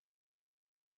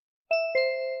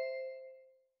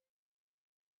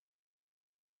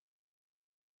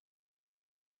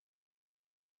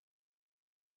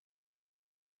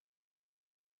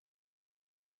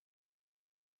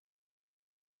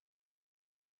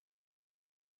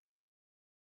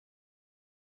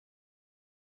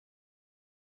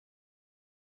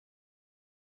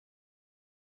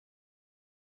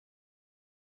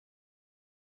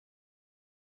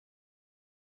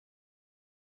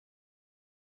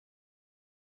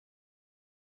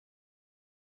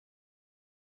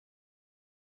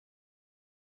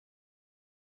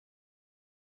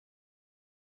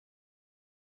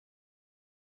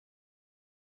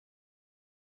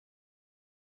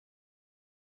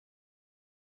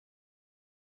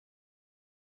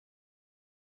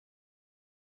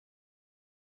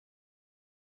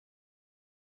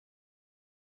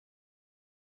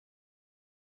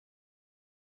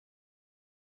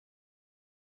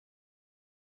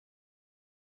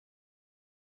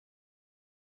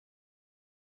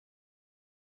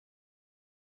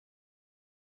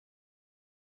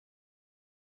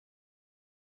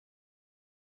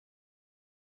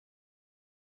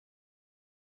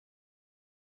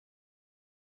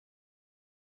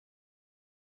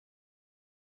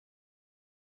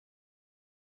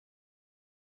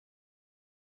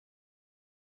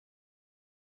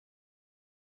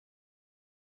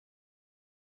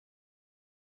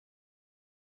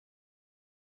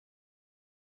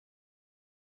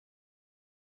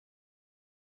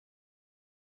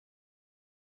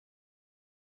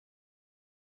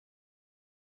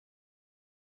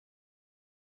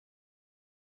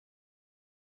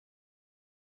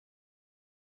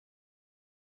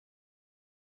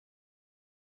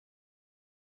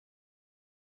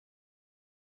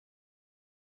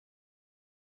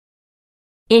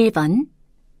 1번.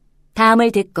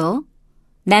 다음을 듣고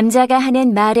남자가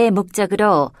하는 말의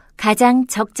목적으로 가장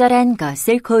적절한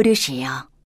것을 고르시오.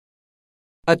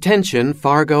 Attention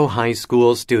Fargo High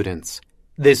School students.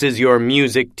 This is your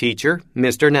music teacher,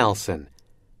 Mr. Nelson.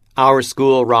 Our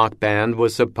school rock band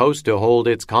was supposed to hold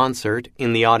its concert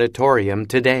in the auditorium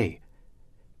today.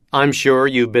 I'm sure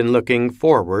you've been looking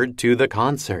forward to the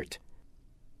concert.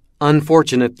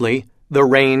 Unfortunately, the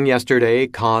rain yesterday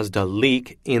caused a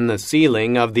leak in the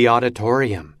ceiling of the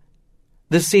auditorium.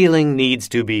 The ceiling needs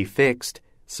to be fixed,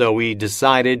 so we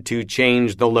decided to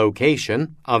change the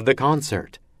location of the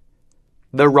concert.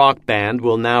 The rock band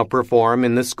will now perform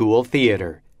in the school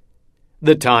theater.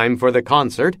 The time for the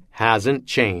concert hasn't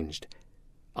changed.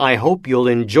 I hope you'll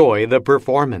enjoy the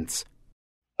performance.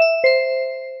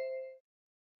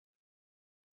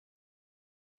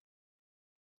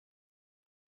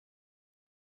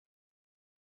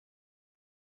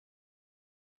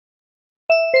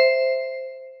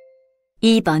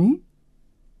 2번.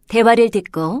 대화를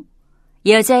듣고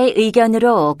여자의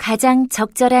의견으로 가장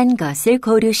적절한 것을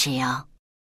고르시오.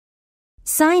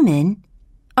 Simon,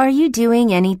 are you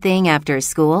doing anything after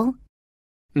school?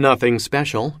 Nothing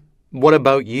special. What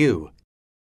about you?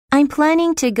 I'm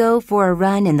planning to go for a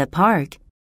run in the park.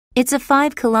 It's a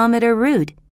 5-kilometer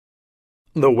route.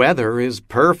 The weather is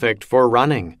perfect for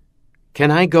running. Can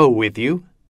I go with you?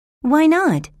 Why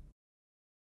not?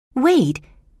 Wait,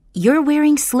 you're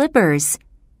wearing slippers.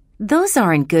 Those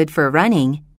aren't good for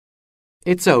running.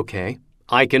 It's okay.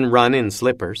 I can run in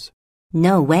slippers.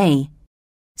 No way.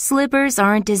 Slippers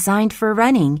aren't designed for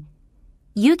running.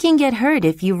 You can get hurt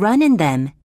if you run in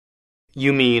them.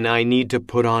 You mean I need to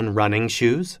put on running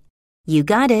shoes? You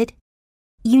got it.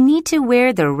 You need to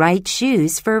wear the right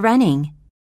shoes for running.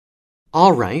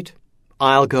 All right.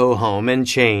 I'll go home and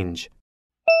change.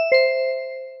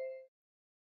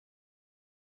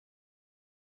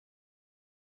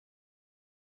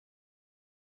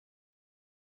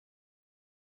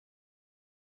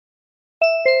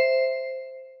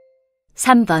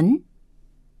 (3번)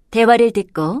 대화를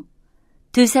듣고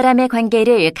두 사람의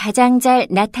관계를 가장 잘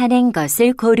나타낸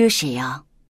것을 고르시오.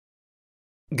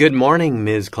 Good morning,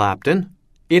 Ms. Clapton.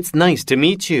 It's nice to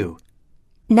meet you.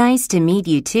 Nice to meet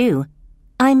you too.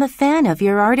 I'm a fan of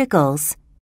your articles.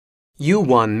 You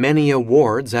won many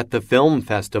awards at the film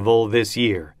festival this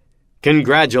year.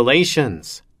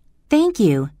 Congratulations. Thank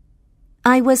you.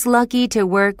 I was lucky to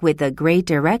work with a great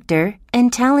director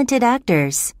and talented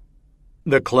actors.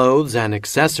 The clothes and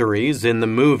accessories in the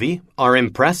movie are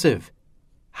impressive.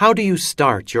 How do you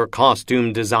start your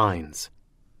costume designs?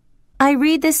 I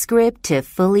read the script to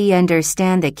fully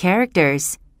understand the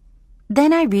characters.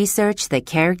 Then I research the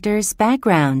characters'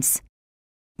 backgrounds.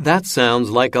 That sounds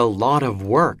like a lot of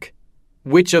work.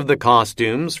 Which of the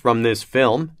costumes from this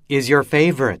film is your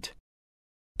favorite?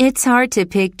 It's hard to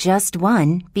pick just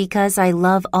one because I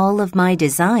love all of my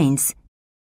designs.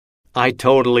 I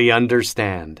totally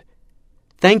understand.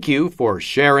 Thank you for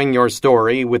sharing your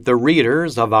story with the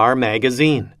readers of our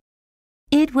magazine.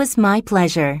 It was my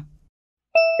pleasure.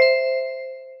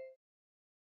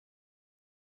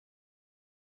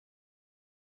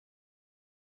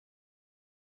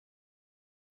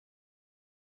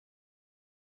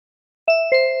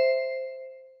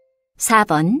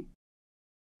 (4번)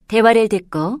 대화를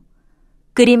듣고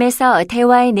그림에서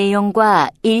대화의 내용과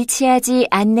일치하지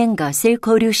않는 것을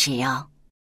고르시오.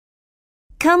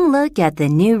 Come look at the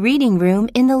new reading room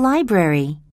in the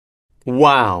library.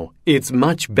 Wow, it's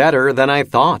much better than I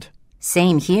thought.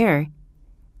 Same here.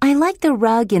 I like the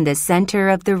rug in the center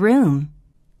of the room.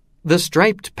 The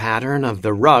striped pattern of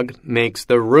the rug makes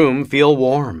the room feel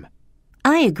warm.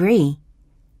 I agree.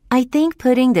 I think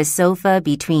putting the sofa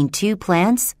between two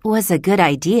plants was a good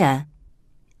idea.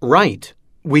 Right.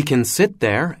 We can sit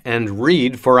there and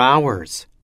read for hours.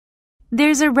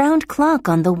 There's a round clock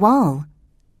on the wall.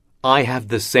 I have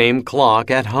the same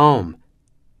clock at home.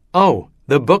 Oh,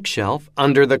 the bookshelf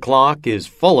under the clock is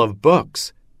full of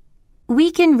books.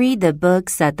 We can read the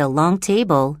books at the long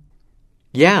table.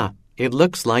 Yeah, it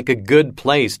looks like a good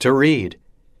place to read.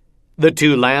 The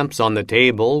two lamps on the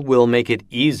table will make it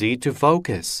easy to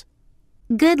focus.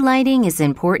 Good lighting is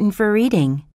important for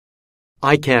reading.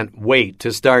 I can't wait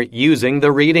to start using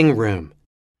the reading room.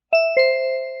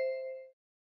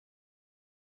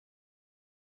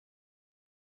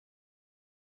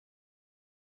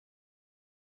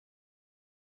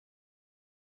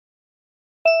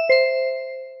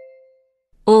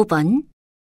 (5번)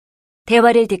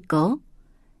 대화를 듣고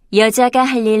여자가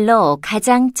할 일로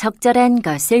가장 적절한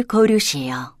것을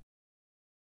고르시오.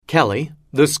 Kelly,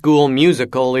 the school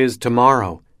musical is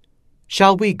tomorrow.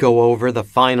 Shall we go over the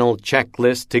final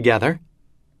checklist together?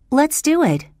 Let's do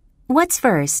it. What's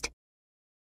first?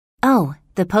 Oh,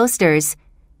 the posters.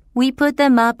 We put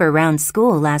them up around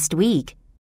school last week.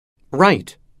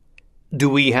 Right. Do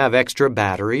we have extra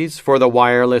batteries for the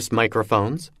wireless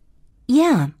microphones?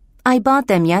 Yeah, I bought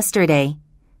them yesterday.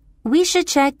 We should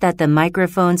check that the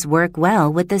microphones work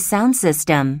well with the sound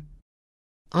system.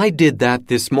 I did that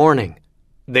this morning.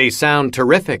 They sound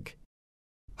terrific.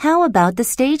 How about the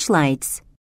stage lights?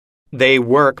 They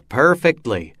work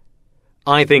perfectly.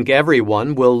 I think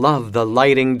everyone will love the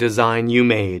lighting design you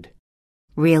made.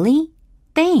 Really?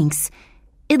 Thanks.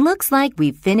 It looks like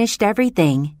we've finished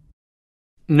everything.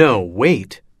 No,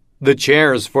 wait. The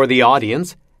chairs for the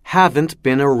audience haven't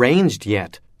been arranged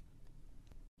yet.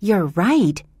 You're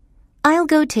right. I'll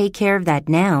go take care of that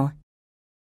now.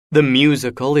 The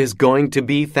musical is going to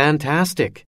be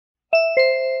fantastic.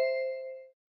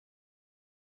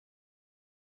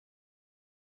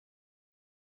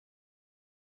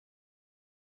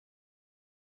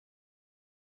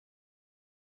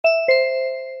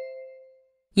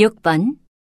 6번.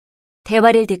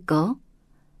 대화를 듣고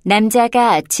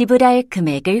남자가 지불할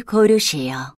금액을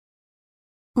고르시오.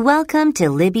 Welcome to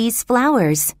Libby's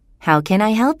Flowers. How can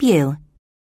I help you?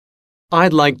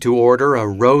 I'd like to order a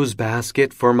rose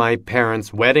basket for my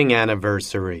parents' wedding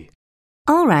anniversary.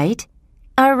 All right.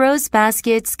 Our rose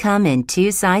baskets come in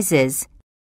 2 sizes.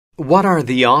 What are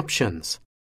the options?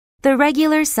 The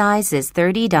regular size is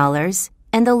 $30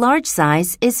 and the large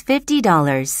size is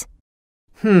 $50.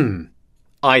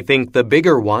 I think the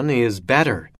bigger one is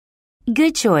better.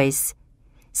 Good choice.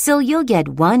 So you'll get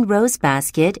 1 rose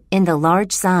basket in the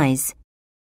large size.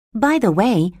 By the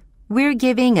way, we're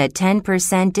giving a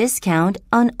 10% discount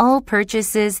on all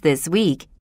purchases this week.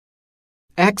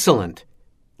 Excellent.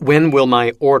 When will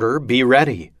my order be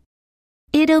ready?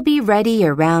 It'll be ready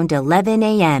around 11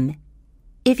 a.m.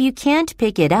 If you can't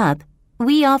pick it up,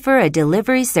 we offer a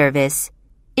delivery service.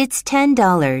 It's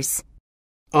 $10.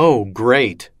 Oh,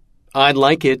 great. I'd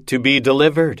like it to be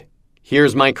delivered.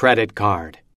 Here's my credit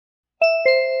card.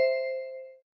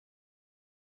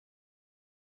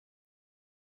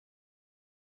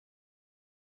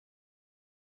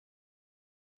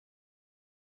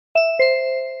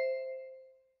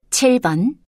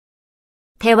 (7번)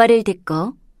 대화를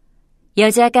듣고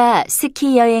여자가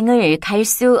스키 여행을 갈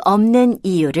수 없는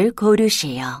이유를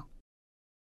고르시오.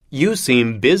 You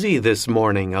seem busy this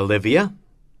morning, Olivia.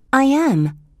 I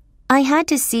am. I had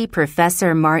to see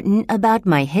Professor Martin about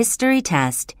my history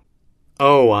test.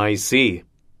 Oh, I see.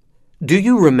 Do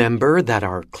you remember that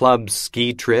our club's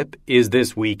ski trip is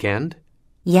this weekend?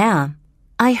 Yeah.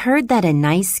 I heard that a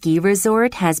nice ski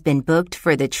resort has been booked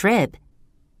for the trip.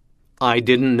 I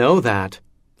didn't know that.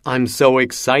 I'm so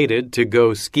excited to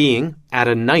go skiing at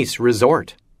a nice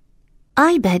resort.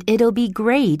 I bet it'll be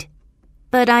great.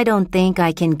 But I don't think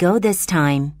I can go this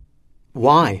time.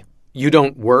 Why? You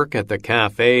don't work at the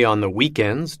cafe on the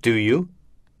weekends, do you?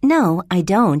 No, I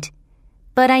don't.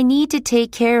 But I need to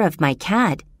take care of my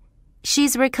cat.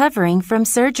 She's recovering from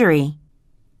surgery.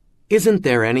 Isn't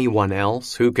there anyone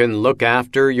else who can look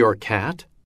after your cat?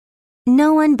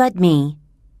 No one but me.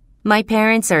 My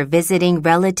parents are visiting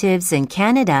relatives in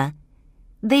Canada.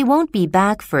 They won't be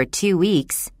back for 2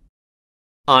 weeks.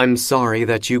 I'm sorry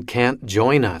that you can't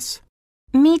join us.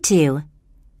 Me too.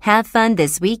 Have fun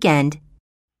this weekend.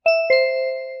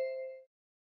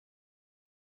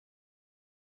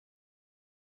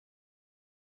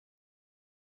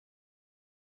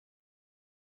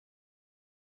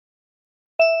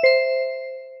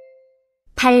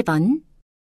 (8번)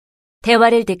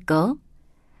 대화를 듣고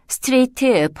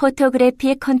스트리트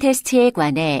포토그래피 콘테스트에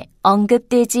관해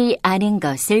언급되지 않은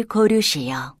것을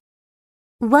고르시오.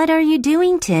 What are you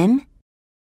doing, Tim?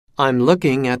 I'm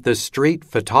looking at the street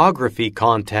photography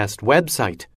contest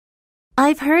website.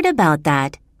 I've heard about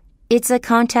that. It's a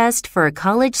contest for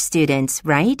college students,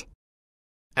 right?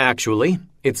 Actually,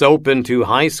 it's open to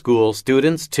high school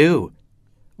students too.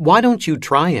 Why don't you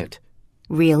try it?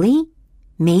 Really?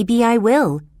 Maybe I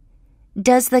will.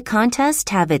 Does the contest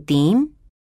have a theme?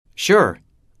 Sure.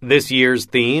 This year's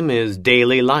theme is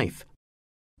daily life.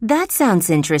 That sounds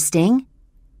interesting.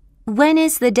 When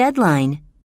is the deadline?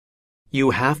 You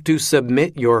have to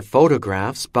submit your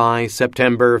photographs by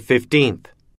September 15th.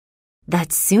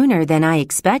 That's sooner than I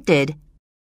expected.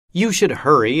 You should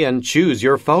hurry and choose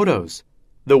your photos.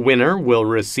 The winner will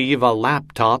receive a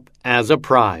laptop as a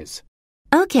prize.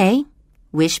 Okay.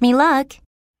 Wish me luck.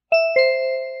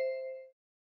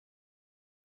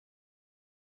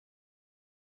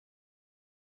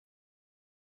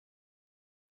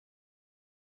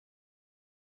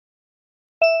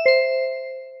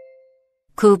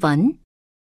 (9번)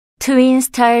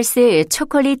 트윈스타즈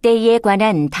초콜릿 데이에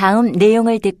관한 다음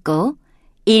내용을 듣고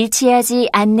일치하지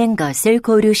않는 것을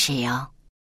고르시오.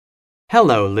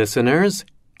 Hello, listeners.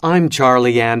 I'm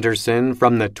Charlie Anderson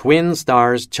from the Twin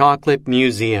Stars Chocolate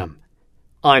Museum.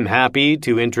 I'm happy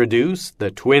to introduce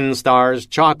the Twin Stars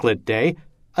Chocolate Day,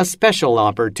 a special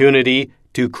opportunity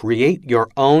to create your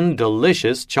own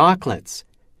delicious chocolates.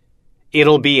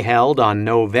 It'll be held on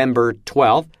November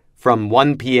 12th from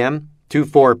 1 p.m. to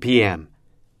 4 p.m.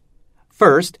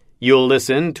 First, you'll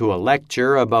listen to a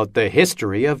lecture about the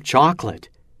history of chocolate.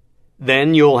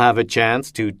 Then you'll have a chance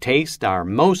to taste our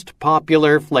most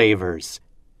popular flavors.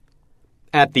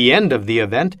 At the end of the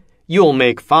event, you'll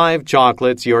make 5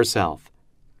 chocolates yourself.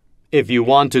 If you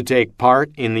want to take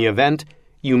part in the event,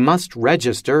 you must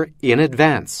register in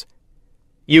advance.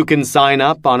 You can sign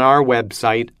up on our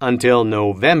website until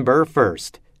November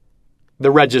 1st.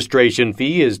 The registration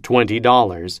fee is $20,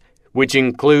 which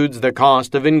includes the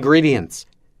cost of ingredients.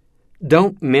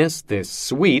 Don't miss this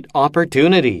sweet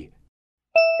opportunity.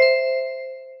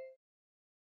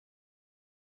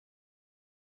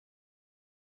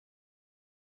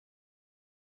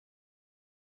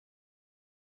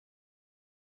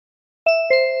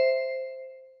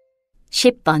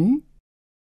 10번.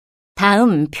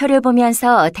 다음 표를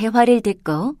보면서 대화를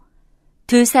듣고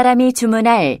두 사람이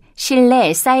주문할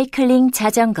실내 사이클링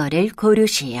자전거를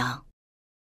고르시오.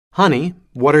 Honey,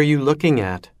 what are you looking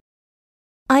at?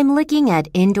 I'm looking at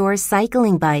indoor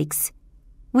cycling bikes.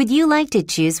 Would you like to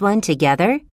choose one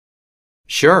together?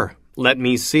 Sure, let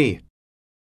me see.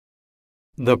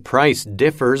 The price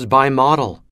differs by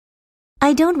model.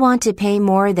 I don't want to pay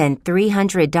more than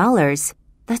 $300.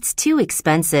 That's too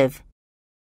expensive.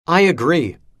 I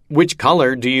agree. Which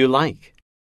color do you like?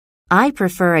 I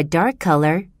prefer a dark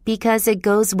color because it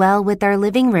goes well with our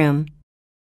living room.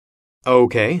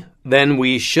 Okay, then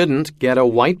we shouldn't get a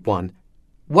white one.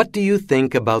 What do you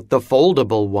think about the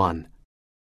foldable one?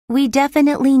 We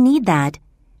definitely need that.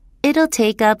 It'll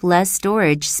take up less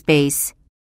storage space.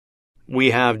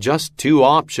 We have just two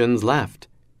options left.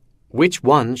 Which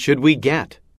one should we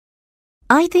get?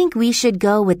 I think we should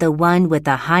go with the one with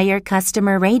a higher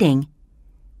customer rating.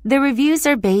 The reviews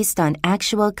are based on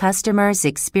actual customers'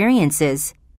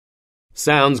 experiences.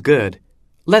 Sounds good.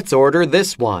 Let's order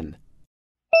this one.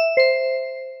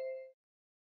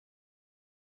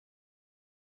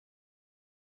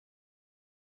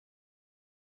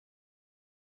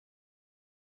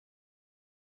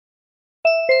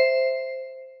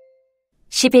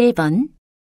 (11번)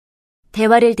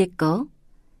 대화를 듣고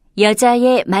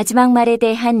여자의 마지막 말에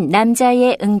대한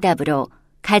남자의 응답으로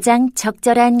가장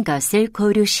적절한 것을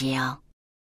고르시오.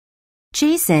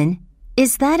 Jason,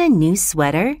 is that a new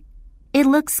sweater? It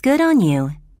looks good on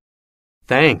you.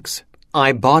 Thanks.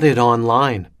 I bought it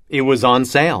online. It was on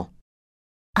sale.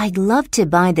 I'd love to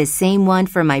buy the same one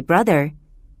for my brother.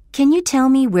 Can you tell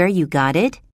me where you got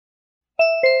it?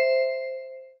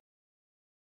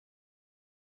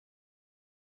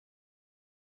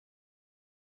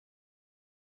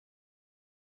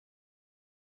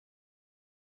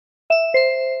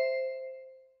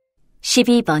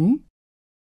 (12번)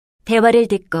 대화를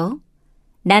듣고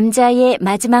남자의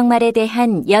마지막 말에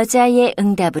대한 여자의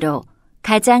응답으로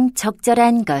가장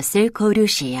적절한 것을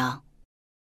고르시오.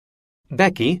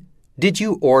 Becky, did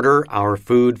you order our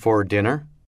food for dinner?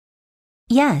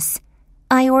 Yes,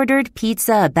 I ordered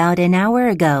pizza about an hour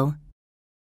ago.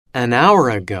 An hour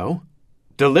ago?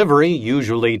 Delivery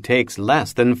usually takes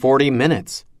less than 40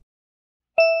 minutes.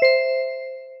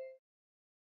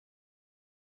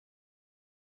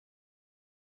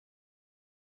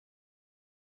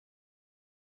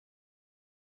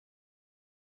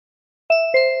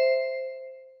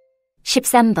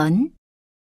 (13번)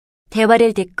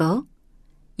 대화를 듣고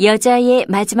여자의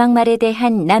마지막 말에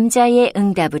대한 남자의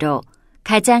응답으로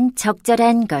가장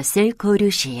적절한 것을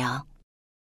고르시오.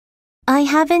 I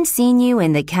haven't seen you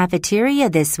in the cafeteria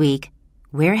this week.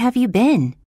 Where have you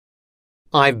been?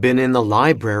 I've been in the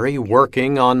library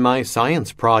working on my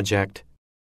science project.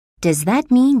 Does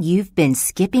that mean you've been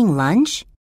skipping lunch?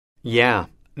 Yeah,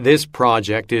 this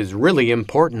project is really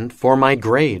important for my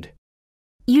grade.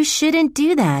 You shouldn't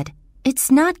do that.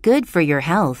 It's not good for your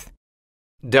health.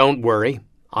 Don't worry.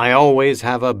 I always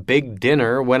have a big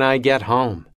dinner when I get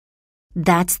home.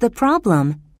 That's the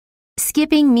problem.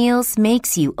 Skipping meals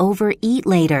makes you overeat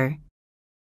later.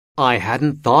 I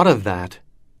hadn't thought of that.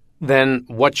 Then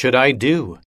what should I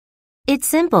do? It's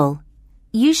simple.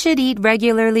 You should eat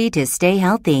regularly to stay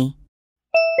healthy.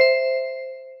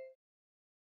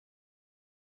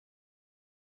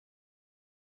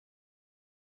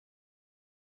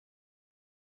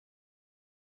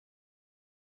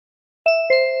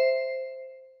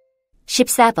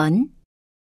 (14번)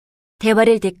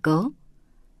 대화를 듣고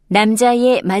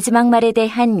남자의 마지막 말에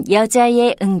대한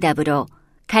여자의 응답으로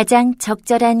가장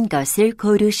적절한 것을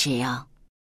고르시오.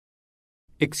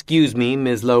 Excuse me,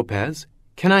 Ms. Lopez.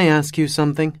 Can I ask you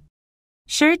something?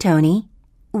 Sure, Tony.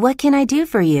 What can I do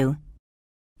for you?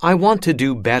 I want to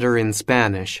do better in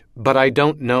Spanish, but I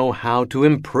don't know how to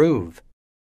improve.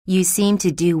 You seem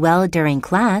to do well during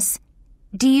class.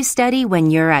 Do you study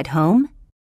when you're at home?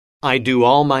 I do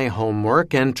all my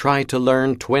homework and try to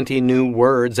learn 20 new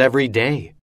words every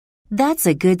day. That's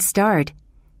a good start.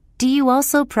 Do you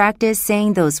also practice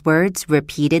saying those words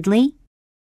repeatedly?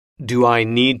 Do I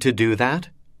need to do that?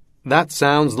 That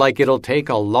sounds like it'll take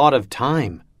a lot of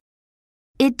time.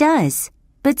 It does,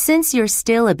 but since you're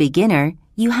still a beginner,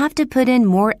 you have to put in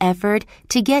more effort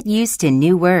to get used to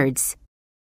new words.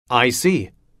 I see.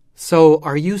 So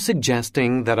are you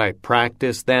suggesting that I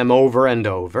practice them over and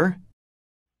over?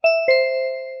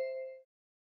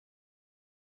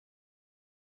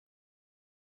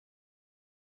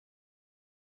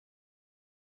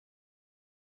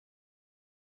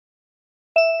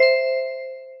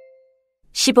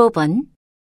 (15번)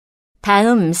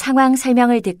 다음 상황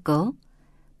설명을 듣고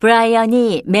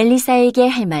브라이언이 멜리사에게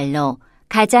할 말로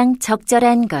가장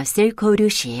적절한 것을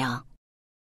고르시오.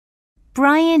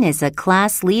 Brian is a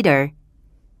class leader.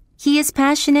 He is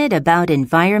passionate about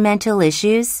environmental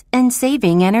issues and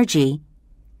saving energy.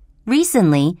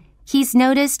 Recently, he's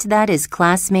noticed that his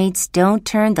classmates don't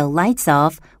turn the lights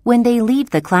off when they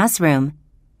leave the classroom.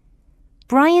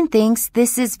 Brian thinks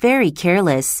this is very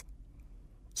careless.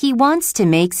 He wants to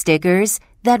make stickers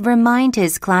that remind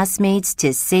his classmates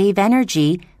to save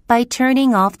energy by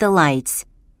turning off the lights.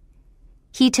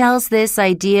 He tells this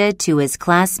idea to his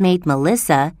classmate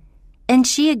Melissa, and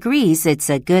she agrees it's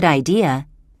a good idea.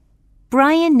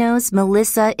 Brian knows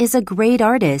Melissa is a great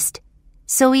artist,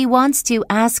 so he wants to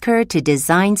ask her to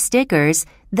design stickers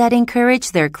that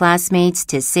encourage their classmates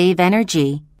to save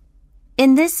energy.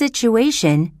 In this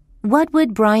situation, what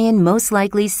would Brian most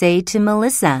likely say to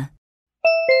Melissa?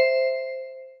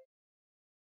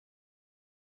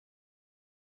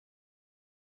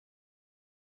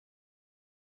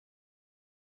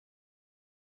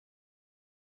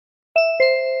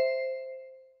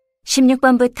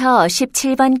 (16번부터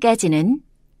 17번까지는)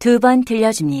 두 번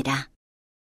들려줍니다.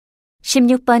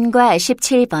 16번과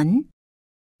 17번,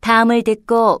 다음을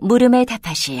듣고 물음에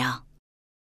답하시오.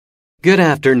 Good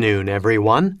afternoon,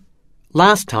 everyone.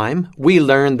 Last time, we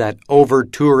learned that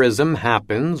over-tourism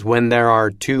happens when there are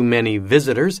too many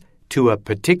visitors to a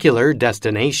particular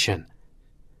destination.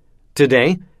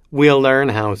 Today, we'll learn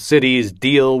how cities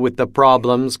deal with the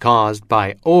problems caused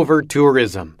by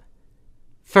over-tourism.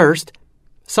 First,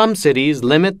 some cities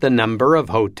limit the number of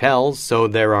hotels so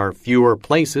there are fewer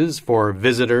places for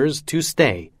visitors to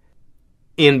stay.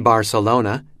 In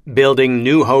Barcelona, building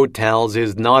new hotels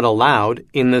is not allowed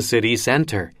in the city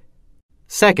center.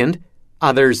 Second,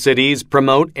 other cities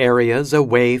promote areas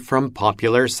away from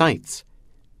popular sites.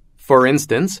 For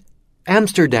instance,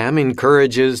 Amsterdam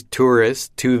encourages tourists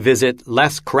to visit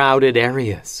less crowded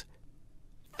areas.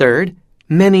 Third,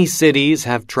 many cities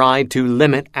have tried to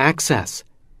limit access.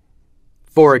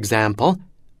 For example,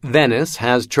 Venice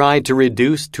has tried to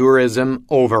reduce tourism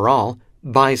overall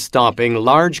by stopping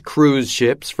large cruise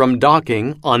ships from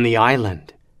docking on the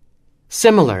island.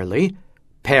 Similarly,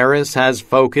 Paris has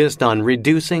focused on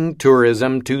reducing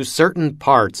tourism to certain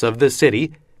parts of the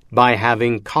city by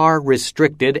having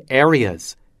car-restricted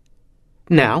areas.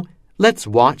 Now, let's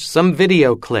watch some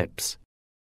video clips.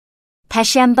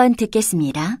 다시 한번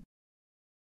듣겠습니다.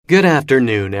 Good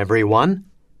afternoon,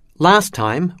 everyone. Last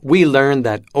time, we learned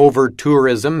that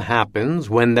over-tourism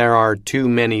happens when there are too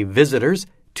many visitors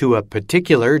to a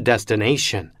particular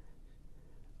destination.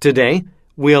 Today,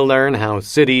 we'll learn how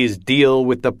cities deal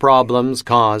with the problems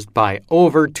caused by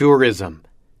over-tourism.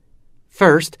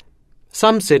 First,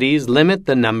 some cities limit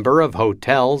the number of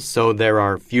hotels so there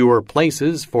are fewer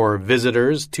places for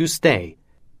visitors to stay.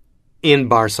 In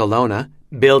Barcelona,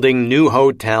 building new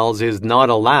hotels is not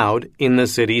allowed in the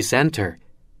city center.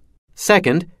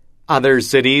 Second, other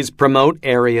cities promote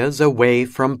areas away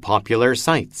from popular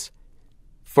sites.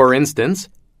 For instance,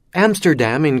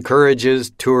 Amsterdam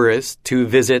encourages tourists to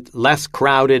visit less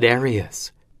crowded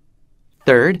areas.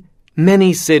 Third,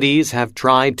 many cities have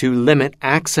tried to limit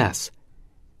access.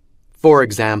 For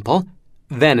example,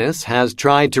 Venice has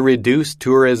tried to reduce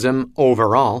tourism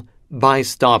overall by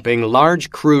stopping large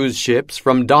cruise ships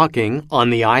from docking on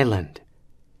the island.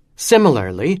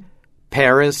 Similarly,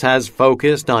 Paris has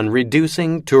focused on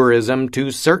reducing tourism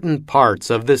to certain parts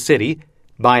of the city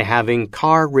by having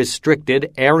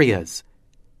car-restricted areas.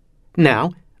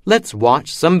 Now, let's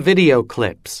watch some video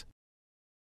clips.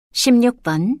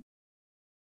 16번.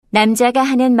 남자가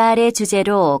하는 말의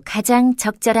주제로 가장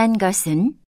적절한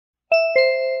것은?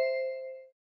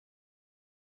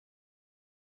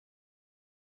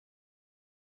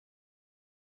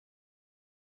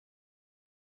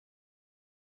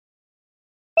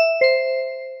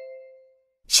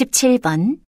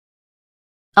 (17번)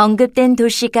 언급된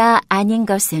도시가 아닌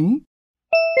것은?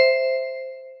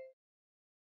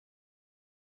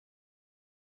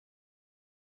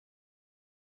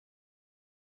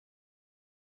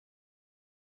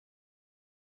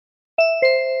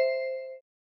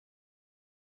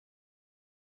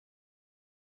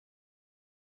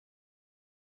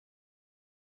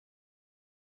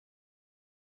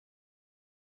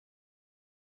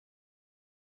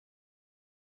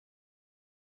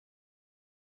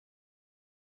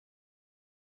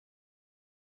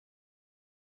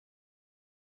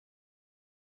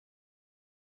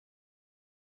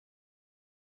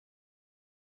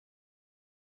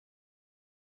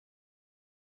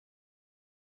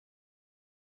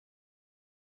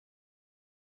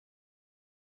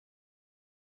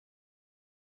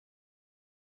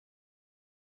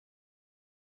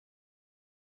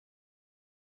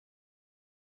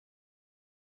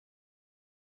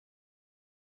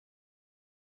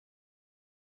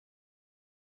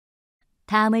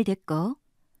 다음을 듣고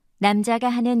남자가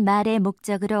하는 말의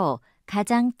목적으로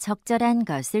가장 적절한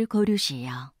것을 고르시오.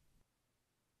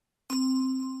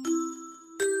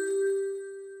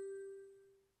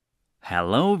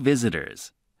 Hello,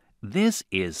 visitors. This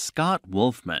is Scott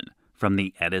Wolfman from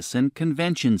the Edison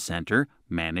Convention Center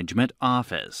Management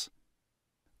Office.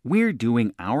 We're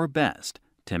doing our best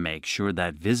to make sure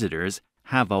that visitors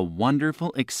have a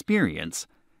wonderful experience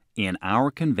in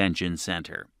our convention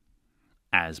center.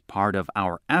 As part of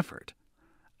our effort,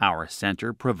 our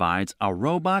center provides a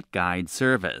robot guide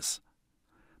service.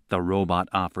 The robot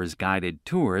offers guided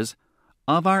tours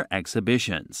of our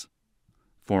exhibitions.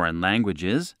 Foreign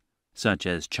languages, such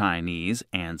as Chinese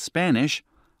and Spanish,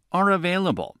 are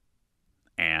available.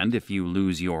 And if you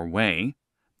lose your way,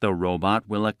 the robot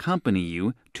will accompany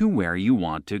you to where you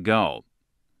want to go.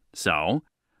 So,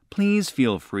 please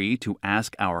feel free to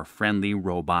ask our friendly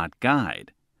robot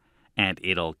guide, and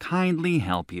it'll kindly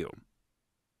help you.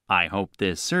 I hope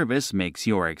this service makes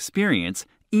your experience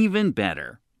even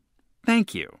better.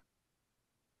 Thank you.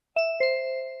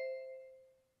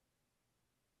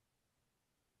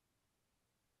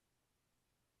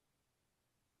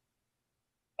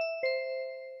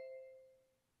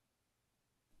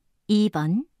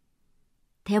 (2번)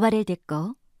 대화를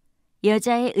듣고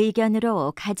여자의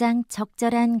의견으로 가장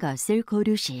적절한 것을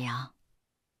고르시오.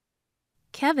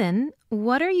 Kevin,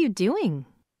 what are you doing?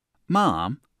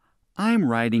 Mom, I'm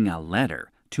writing a letter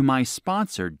to my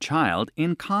sponsored child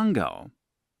in Congo.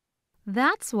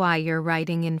 That's why you're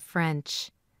writing in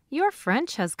French. Your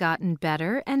French has gotten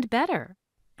better and better.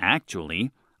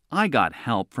 Actually, I got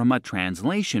help from a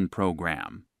translation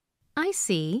program. I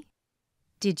see.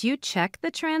 Did you check the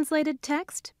translated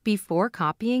text before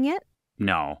copying it?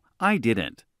 No, I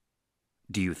didn't.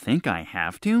 Do you think I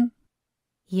have to?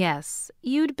 Yes,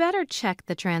 you'd better check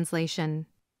the translation.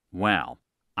 Well,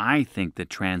 I think the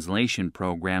translation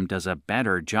program does a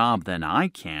better job than I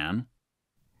can.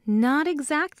 Not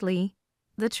exactly.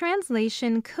 The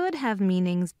translation could have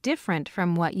meanings different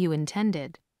from what you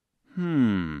intended.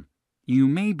 You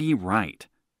may be right.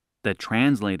 The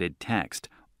translated text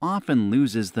often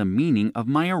loses the meaning of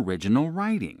my original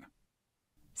writing.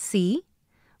 See?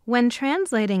 When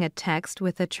translating a text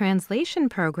with a translation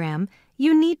program,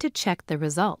 you need to check the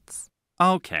results.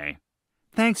 Okay.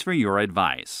 Thanks for your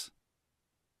advice.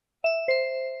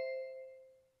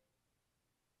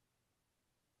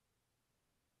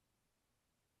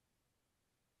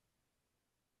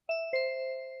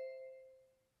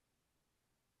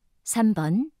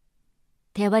 (3번)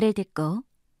 대화를 듣고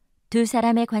두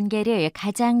사람의 관계를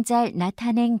가장 잘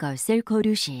나타낸 것을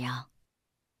고르시오.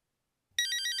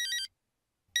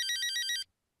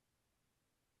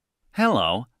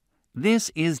 Hello,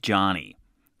 this is Johnny.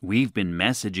 We've been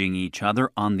messaging each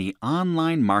other on the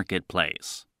online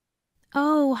marketplace.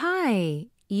 Oh, hi.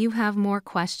 You have more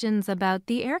questions about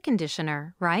the air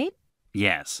conditioner, right?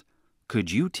 Yes.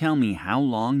 Could you tell me how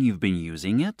long you've been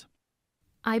using it?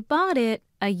 I bought it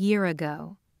a year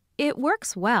ago. It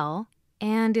works well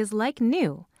and is like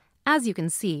new, as you can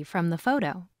see from the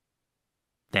photo.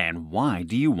 Then why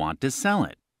do you want to sell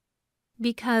it?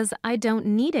 Because I don't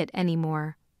need it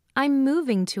anymore. I'm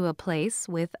moving to a place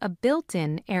with a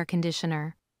built-in air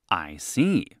conditioner. I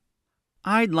see.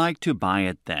 I'd like to buy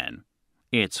it then.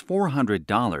 It's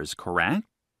 $400, correct?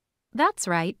 That's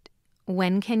right.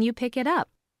 When can you pick it up?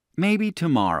 Maybe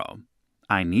tomorrow.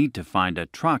 I need to find a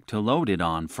truck to load it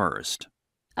on first.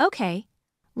 Okay.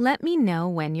 Let me know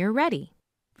when you're ready.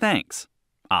 Thanks.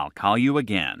 I'll call you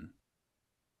again.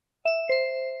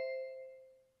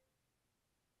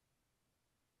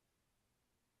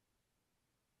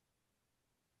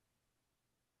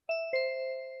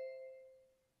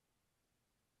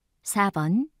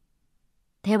 (4번)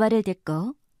 대화를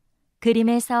듣고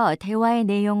그림에서 대화의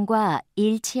내용과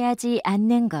일치하지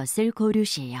않는 것을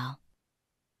고르시오.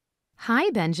 Hi,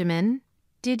 Benjamin.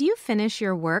 Did you finish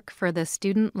your work for the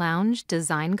Student Lounge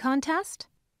Design Contest?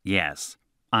 Yes.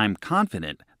 I'm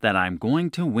confident that I'm going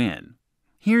to win.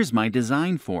 Here's my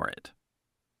design for it.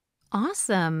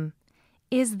 Awesome.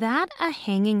 Is that a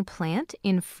hanging plant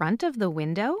in front of the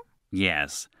window?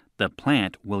 Yes. The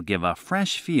plant will give a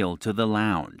fresh feel to the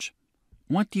lounge.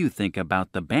 What do you think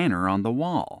about the banner on the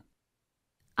wall?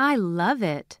 I love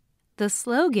it. The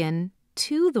slogan,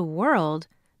 "To the World,"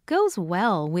 goes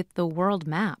well with the world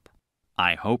map.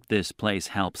 I hope this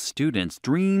place helps students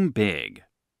dream big.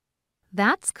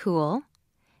 That's cool.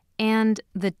 And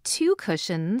the two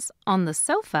cushions on the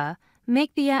sofa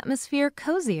make the atmosphere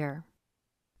cozier.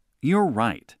 You're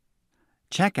right.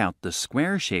 Check out the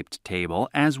square-shaped table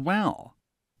as well.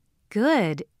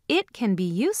 Good. It can be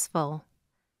useful.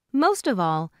 Most of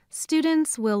all,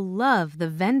 Students will love the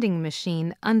vending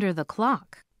machine under the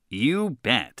clock. You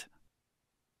bet.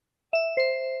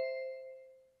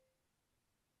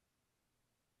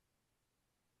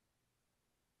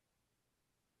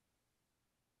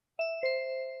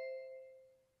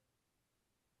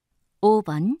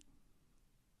 (5번)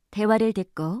 대화를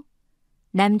듣고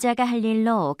남자가 할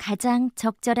일로 가장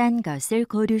적절한 것을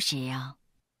고르시오.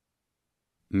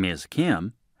 Miss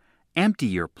Kim, empty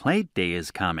your plate day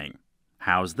is coming.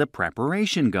 How's the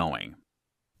preparation going?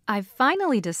 I've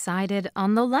finally decided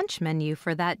on the lunch menu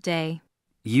for that day.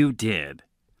 You did.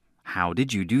 How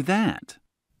did you do that?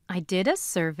 I did a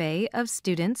survey of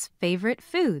students' favorite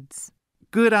foods.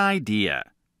 Good idea.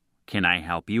 Can I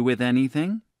help you with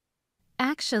anything?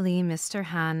 Actually, Mr.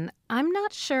 Han, I'm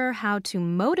not sure how to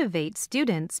motivate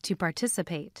students to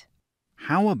participate.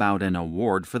 How about an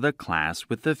award for the class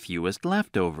with the fewest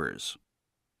leftovers?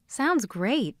 Sounds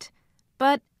great,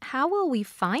 but how will we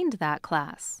find that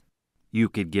class? You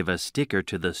could give a sticker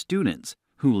to the students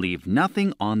who leave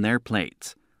nothing on their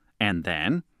plates, and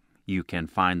then you can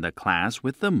find the class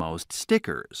with the most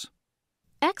stickers.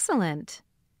 Excellent.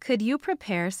 Could you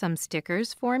prepare some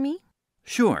stickers for me?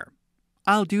 Sure.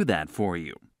 I'll do that for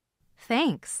you.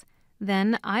 Thanks.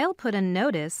 Then I'll put a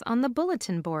notice on the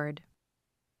bulletin board.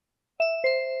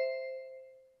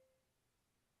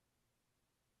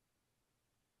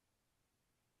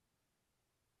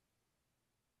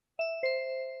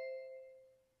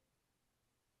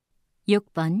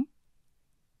 (6번)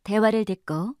 대화를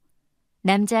듣고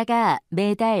남자가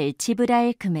매달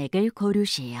지불할 금액을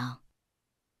고르시오.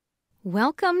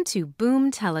 Welcome to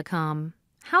Boom Telecom.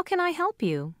 How can I help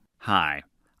you? Hi.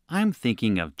 I'm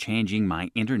thinking of changing my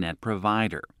internet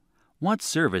provider. What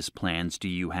service plans do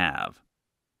you have?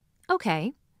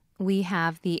 Okay. We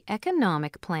have the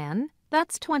economic plan,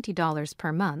 that's $20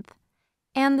 per month,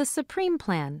 and the Supreme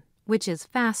plan, which is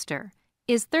faster,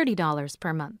 is $30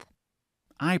 per month.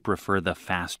 I prefer the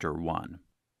faster one.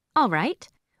 All right.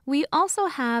 We also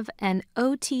have an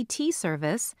OTT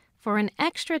service for an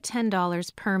extra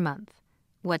 $10 per month.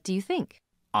 What do you think?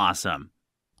 Awesome.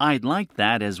 I'd like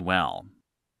that as well.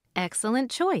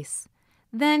 Excellent choice.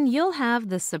 Then you'll have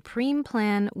the Supreme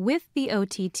plan with the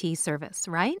OTT service,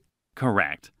 right?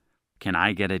 Correct. Can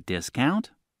I get a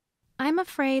discount? I'm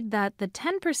afraid that the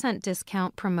 10%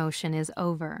 discount promotion is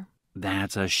over.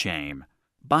 That's a shame.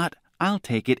 But I'll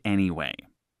take it anyway.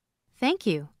 Thank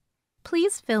you.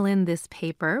 Please fill in this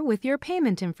paper with your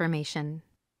payment information.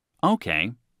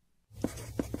 Okay.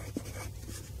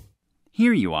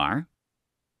 Here you are.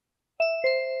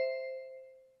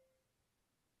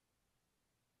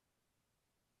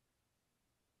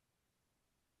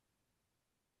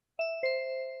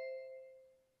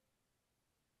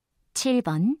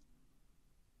 (7번)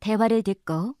 대화를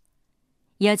듣고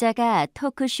여자가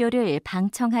토크쇼를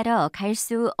방청하러 갈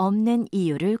수 없는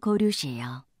이유를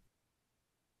고르시오.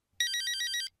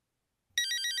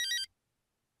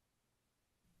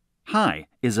 Hi,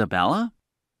 Isabella?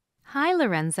 Hi,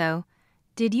 Lorenzo.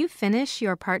 Did you finish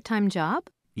your part-time job?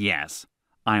 Yes.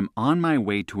 I'm on my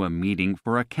way to a meeting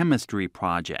for a chemistry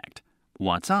project.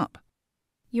 What's up?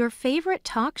 Your favorite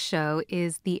talk show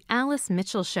is The Alice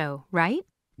Mitchell Show, right?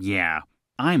 Yeah,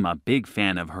 I'm a big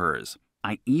fan of hers.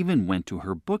 I even went to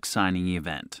her book signing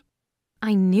event.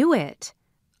 I knew it.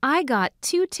 I got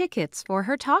 2 tickets for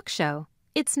her talk show.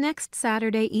 It's next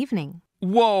Saturday evening.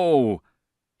 Whoa!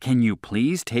 Can you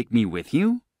please take me with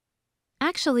you?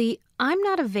 Actually, I'm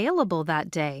not available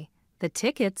that day. The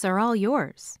tickets are all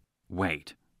yours.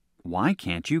 Wait, why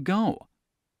can't you go?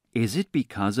 Is it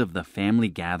because of the family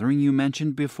gathering you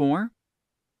mentioned before?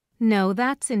 No,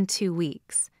 that's in 2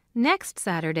 weeks. Next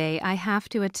Saturday, I have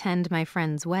to attend my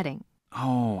friend's wedding.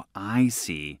 Oh, I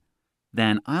see.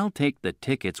 Then I'll take the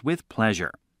tickets with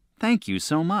pleasure. Thank you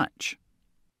so much.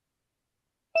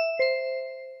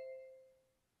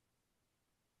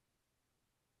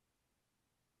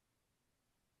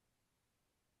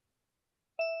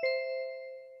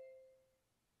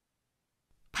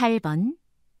 (8번)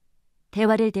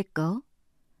 대화를 듣고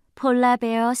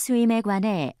폴라베어 스윙에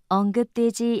관해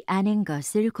언급되지 않은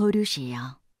것을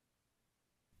고르시오.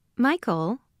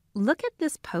 Michael, look at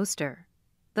this poster.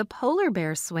 The polar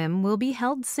bear swim will be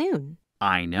held soon.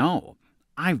 I know.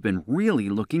 I've been really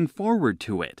looking forward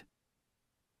to it.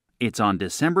 It's on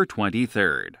December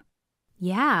 23rd.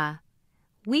 Yeah.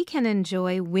 We can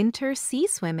enjoy winter sea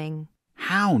swimming.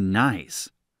 How nice!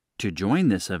 To join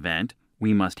this event,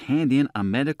 we must hand in a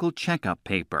medical checkup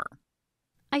paper.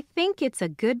 I think it's a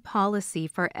good policy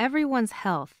for everyone's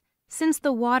health since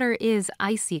the water is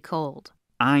icy cold.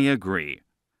 I agree.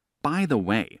 By the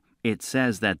way, it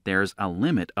says that there's a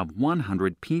limit of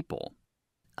 100 people.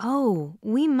 Oh,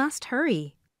 we must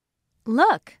hurry.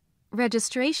 Look,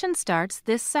 registration starts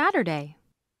this Saturday.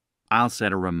 I'll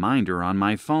set a reminder on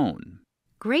my phone.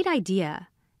 Great idea.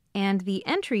 And the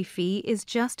entry fee is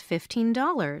just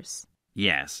 $15.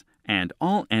 Yes, and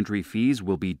all entry fees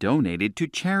will be donated to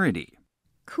charity.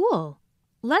 Cool.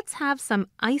 Let's have some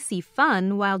icy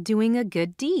fun while doing a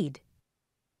good deed.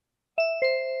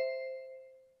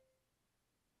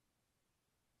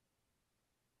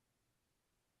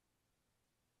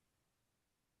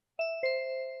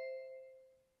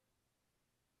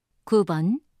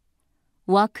 (9번)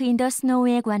 Walk in the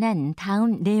snow에 관한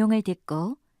다음 내용을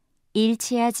듣고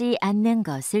일치하지 않는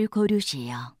것을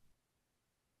고르시오.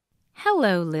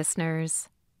 Hello, listeners.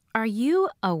 Are you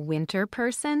a winter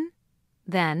person?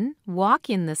 Then Walk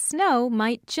in the Snow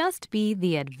might just be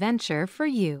the adventure for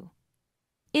you.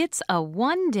 It's a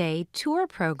one-day tour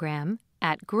program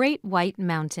at Great White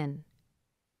Mountain.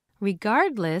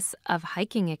 Regardless of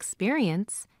hiking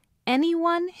experience,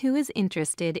 anyone who is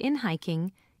interested in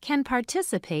hiking can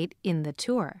participate in the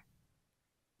tour.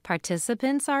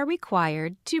 Participants are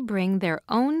required to bring their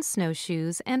own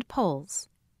snowshoes and poles.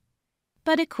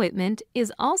 But equipment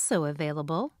is also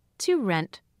available to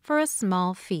rent for a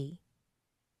small fee.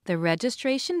 The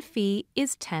registration fee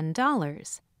is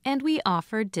 $10, and we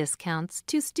offer discounts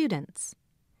to students.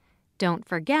 Don't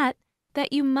forget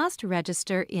that you must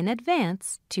register in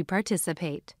advance to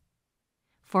participate.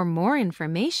 For more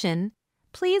information,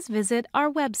 please visit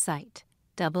our website,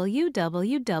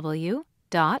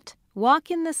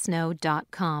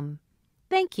 www.walkinthesnow.com.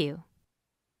 Thank you.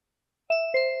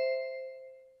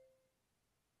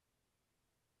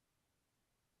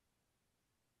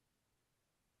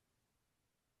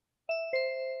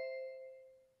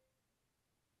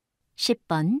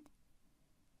 (10번)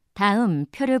 다음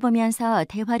표를 보면서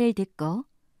대화를 듣고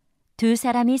두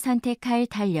사람이 선택할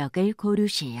달력을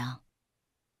고르시오.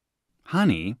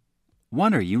 Honey,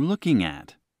 what are you looking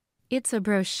at? It's a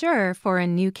brochure for a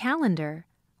new calendar.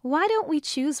 Why don't we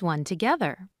choose one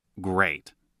together?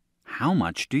 Great. How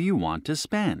much do you want to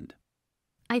spend?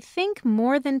 I think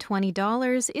more than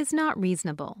 $20 is not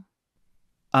reasonable.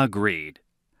 Agreed.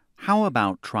 How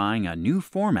about trying a new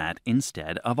format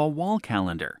instead of a wall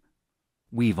calendar?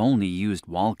 We've only used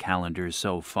wall calendars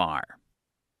so far.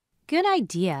 Good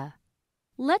idea.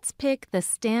 Let's pick the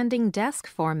standing desk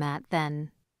format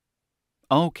then.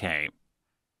 Okay.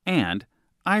 And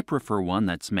I prefer one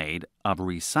that's made of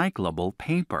recyclable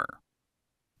paper.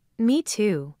 Me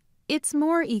too. It's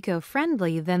more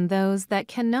eco-friendly than those that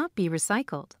cannot be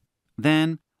recycled.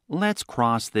 Then let's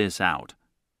cross this out.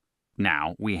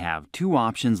 Now we have two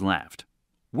options left.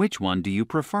 Which one do you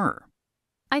prefer?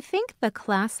 I think the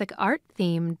classic art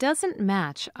theme doesn't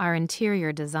match our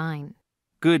interior design.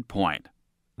 Good point.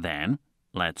 Then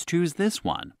let's choose this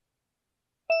one.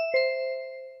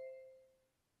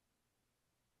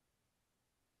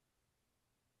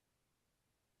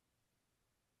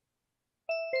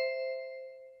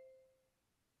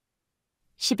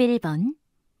 (11번)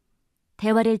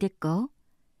 대화를 듣고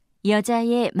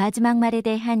여자의 마지막 말에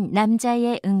대한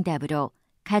남자의 응답으로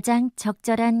가장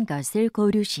적절한 것을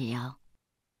고르시오.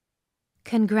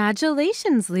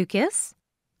 Congratulations, Lucas.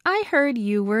 I heard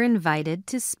you were invited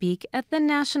to speak at the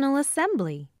National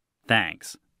Assembly.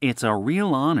 Thanks. It's a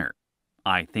real honor.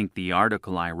 I think the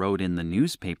article I wrote in the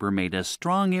newspaper made a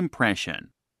strong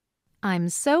impression. I'm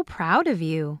so proud of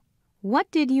you. What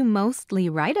did you mostly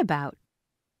write about?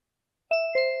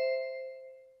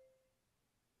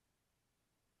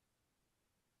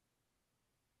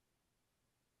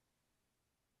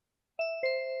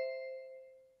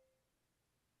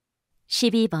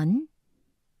 (12번)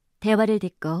 대화를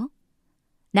듣고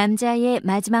남자의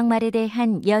마지막 말에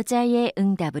대한 여자의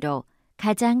응답으로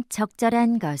가장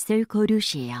적절한 것을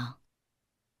고르시오.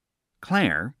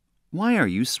 Claire, why are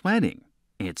you sweating?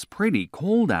 It's pretty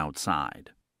cold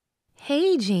outside.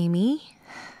 Hey, Jamie.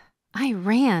 I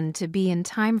ran to be in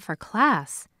time for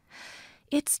class.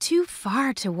 It's too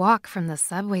far to walk from the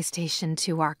subway station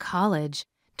to our college,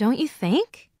 don't you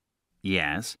think?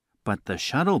 Yes, but the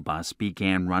shuttle bus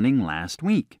began running last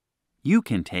week. You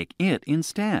can take it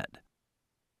instead.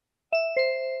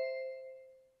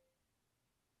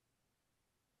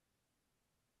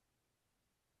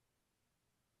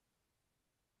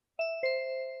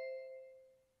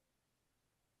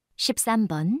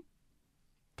 (13번)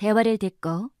 대화를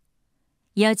듣고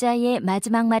여자의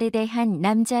마지막 말에 대한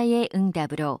남자의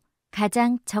응답으로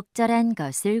가장 적절한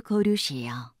것을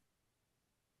고르시오.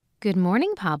 Good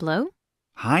morning, Pablo.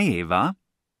 Hi, Ava.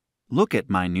 Look at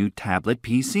my new tablet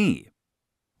PC.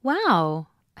 Wow,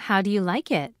 how do you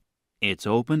like it? It's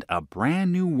opened a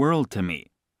brand new world to me.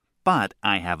 But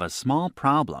I have a small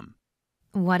problem.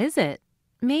 What is it?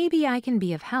 Maybe I can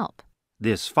be of help.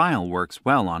 This file works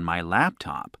well on my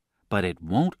laptop, but it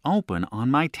won't open on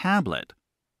my tablet.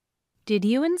 Did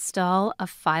you install a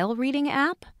file reading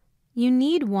app? You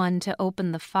need one to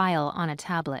open the file on a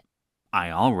tablet.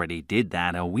 I already did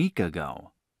that a week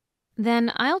ago.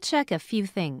 Then I'll check a few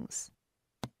things.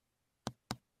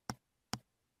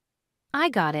 I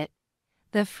got it.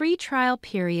 The free trial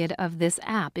period of this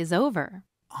app is over.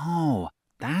 Oh,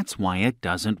 that's why it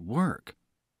doesn't work.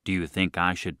 Do you think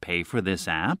I should pay for this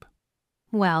app?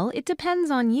 Well, it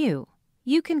depends on you.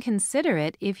 You can consider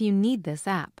it if you need this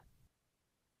app.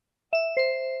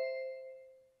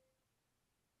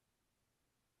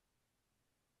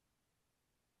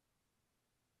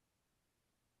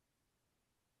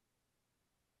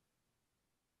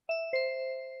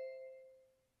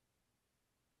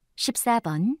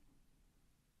 (14번)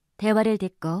 대화를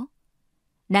듣고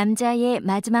남자의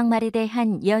마지막 말에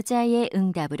대한 여자의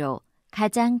응답으로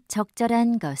가장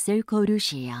적절한 것을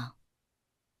고르시오.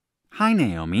 Hi,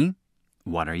 Naomi.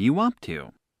 What are you up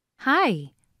to?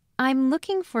 Hi, I'm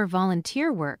looking for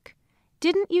volunteer work.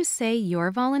 Didn't you say you're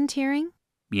volunteering?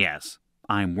 Yes,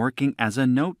 I'm working as a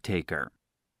note taker.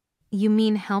 You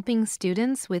mean helping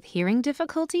students with hearing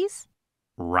difficulties?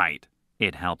 Right.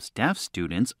 It helps deaf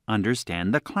students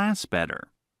understand the class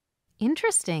better.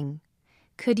 Interesting.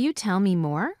 Could you tell me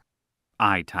more?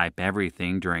 I type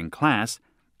everything during class,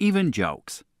 even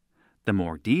jokes. The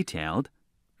more detailed,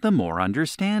 the more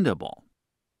understandable.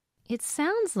 It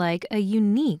sounds like a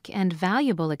unique and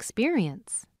valuable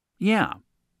experience. Yeah.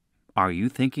 Are you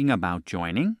thinking about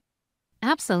joining?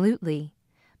 Absolutely.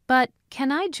 But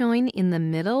can I join in the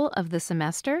middle of the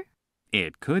semester?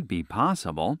 It could be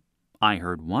possible. I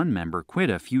heard one member quit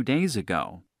a few days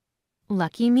ago.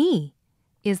 Lucky me.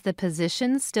 Is the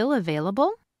position still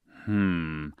available?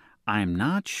 I'm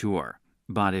not sure.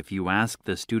 But if you ask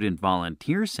the Student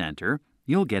Volunteer Center,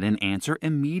 you'll get an answer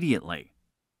immediately.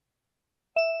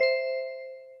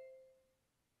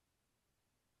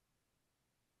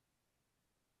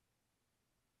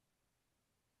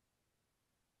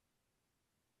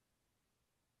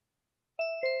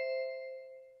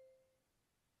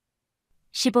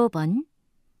 (15번)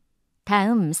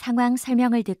 다음 상황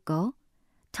설명을 듣고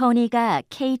토니가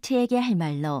케이트에게 할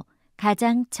말로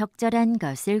가장 적절한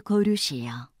것을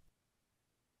고르시오.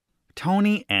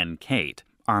 Tony and Kate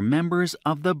are members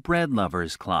of the Bread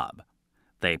Lovers Club.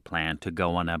 They plan to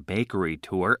go on a bakery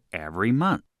tour every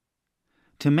month.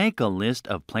 To make a list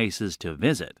of places to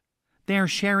visit, they're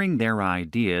sharing their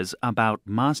ideas about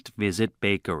must-visit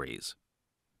bakeries.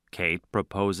 Kate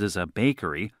proposes a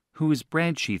bakery whose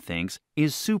bread she thinks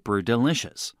is super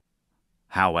delicious.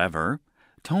 However,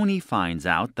 Tony finds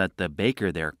out that the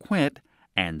baker there quit,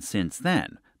 and since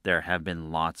then, there have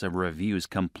been lots of reviews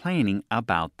complaining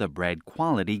about the bread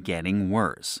quality getting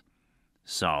worse.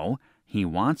 So, he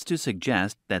wants to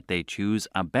suggest that they choose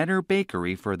a better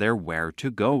bakery for their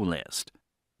where-to-go list.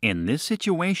 In this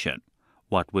situation,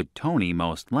 what would Tony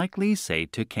most likely say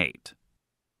to Kate?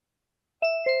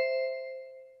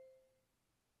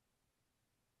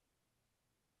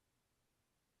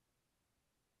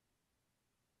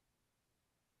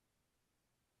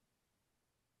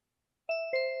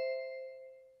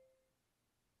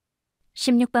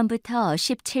 (16번부터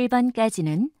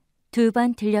 17번까지는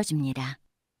 2번 들려줍니다.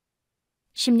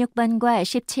 16번과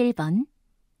 17번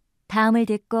다음을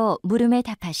듣고 물음에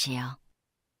답하시오.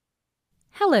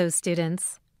 Hello,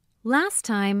 students. Last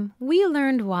time, we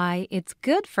learned why it's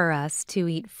good for us to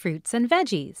eat fruits and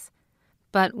veggies.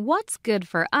 But what's good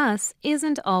for us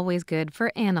isn't always good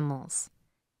for animals.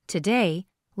 Today,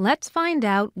 let's find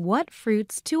out what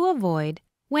fruits to avoid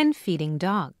when feeding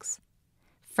dogs.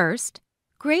 First,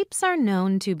 grapes are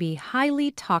known to be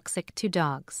highly toxic to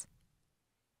dogs.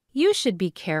 You should be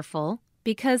careful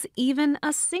because even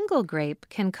a single grape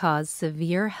can cause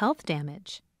severe health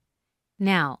damage.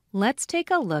 Now, let's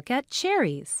take a look at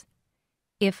cherries.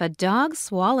 If a dog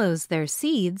swallows their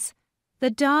seeds, the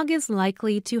dog is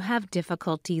likely to have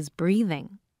difficulties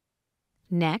breathing.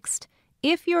 Next,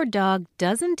 if your dog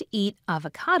doesn't eat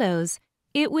avocados,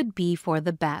 it would be for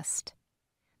the best.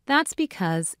 That's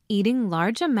because eating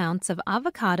large amounts of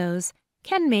avocados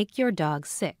can make your dog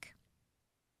sick.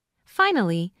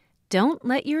 Finally, don't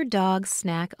let your dog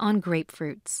snack on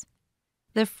grapefruits.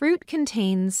 The fruit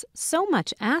contains so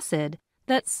much acid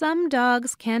that some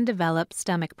dogs can develop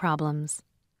stomach problems.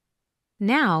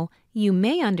 Now, you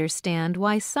may understand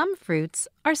why some fruits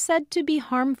are said to be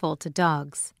harmful to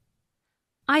dogs.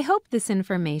 I hope this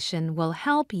information will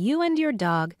help you and your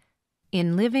dog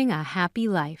in living a happy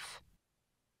life.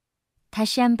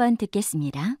 다시 한번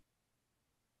듣겠습니다.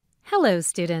 Hello,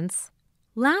 students.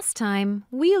 Last time,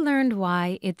 we learned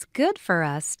why it's good for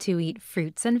us to eat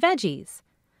fruits and veggies.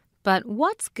 But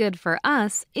what's good for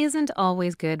us isn't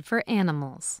always good for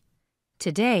animals.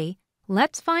 Today,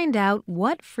 let's find out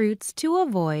what fruits to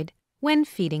avoid when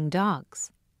feeding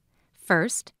dogs.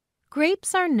 First,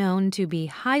 grapes are known to be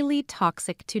highly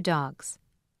toxic to dogs.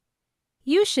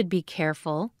 You should be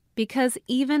careful because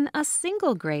even a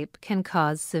single grape can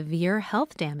cause severe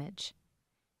health damage.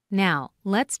 Now,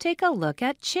 let's take a look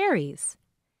at cherries.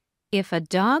 If a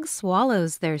dog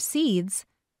swallows their seeds,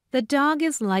 the dog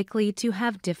is likely to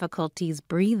have difficulties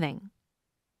breathing.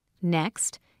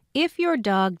 Next, if your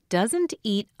dog doesn't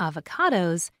eat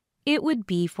avocados, it would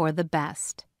be for the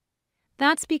best.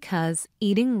 That's because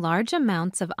eating large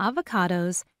amounts of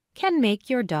avocados can make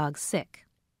your dog sick.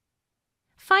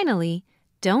 Finally,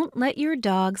 don't let your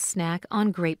dog snack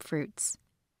on grapefruits.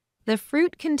 The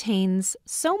fruit contains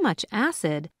so much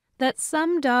acid that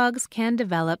some dogs can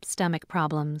develop stomach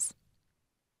problems.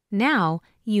 Now,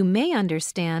 you may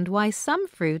understand why some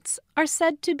fruits are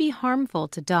said to be harmful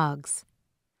to dogs.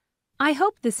 I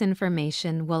hope this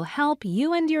information will help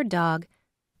you and your dog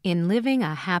in living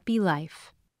a happy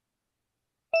life.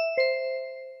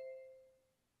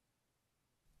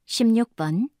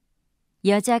 16번.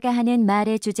 여자가 하는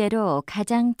말의 주제로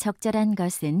가장 적절한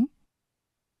것은?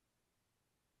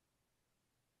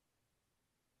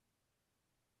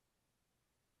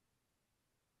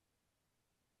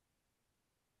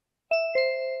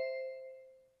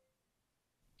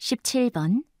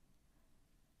 17번.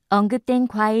 언급된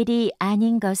과일이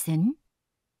아닌 것은?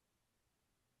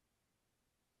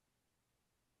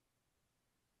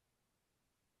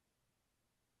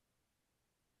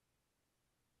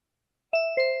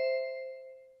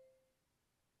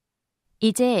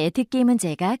 '이제 듣기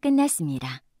문제가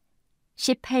끝났습니다.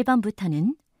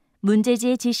 18번부터는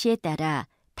문제지의 지시에 따라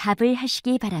답을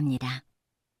하시기 바랍니다.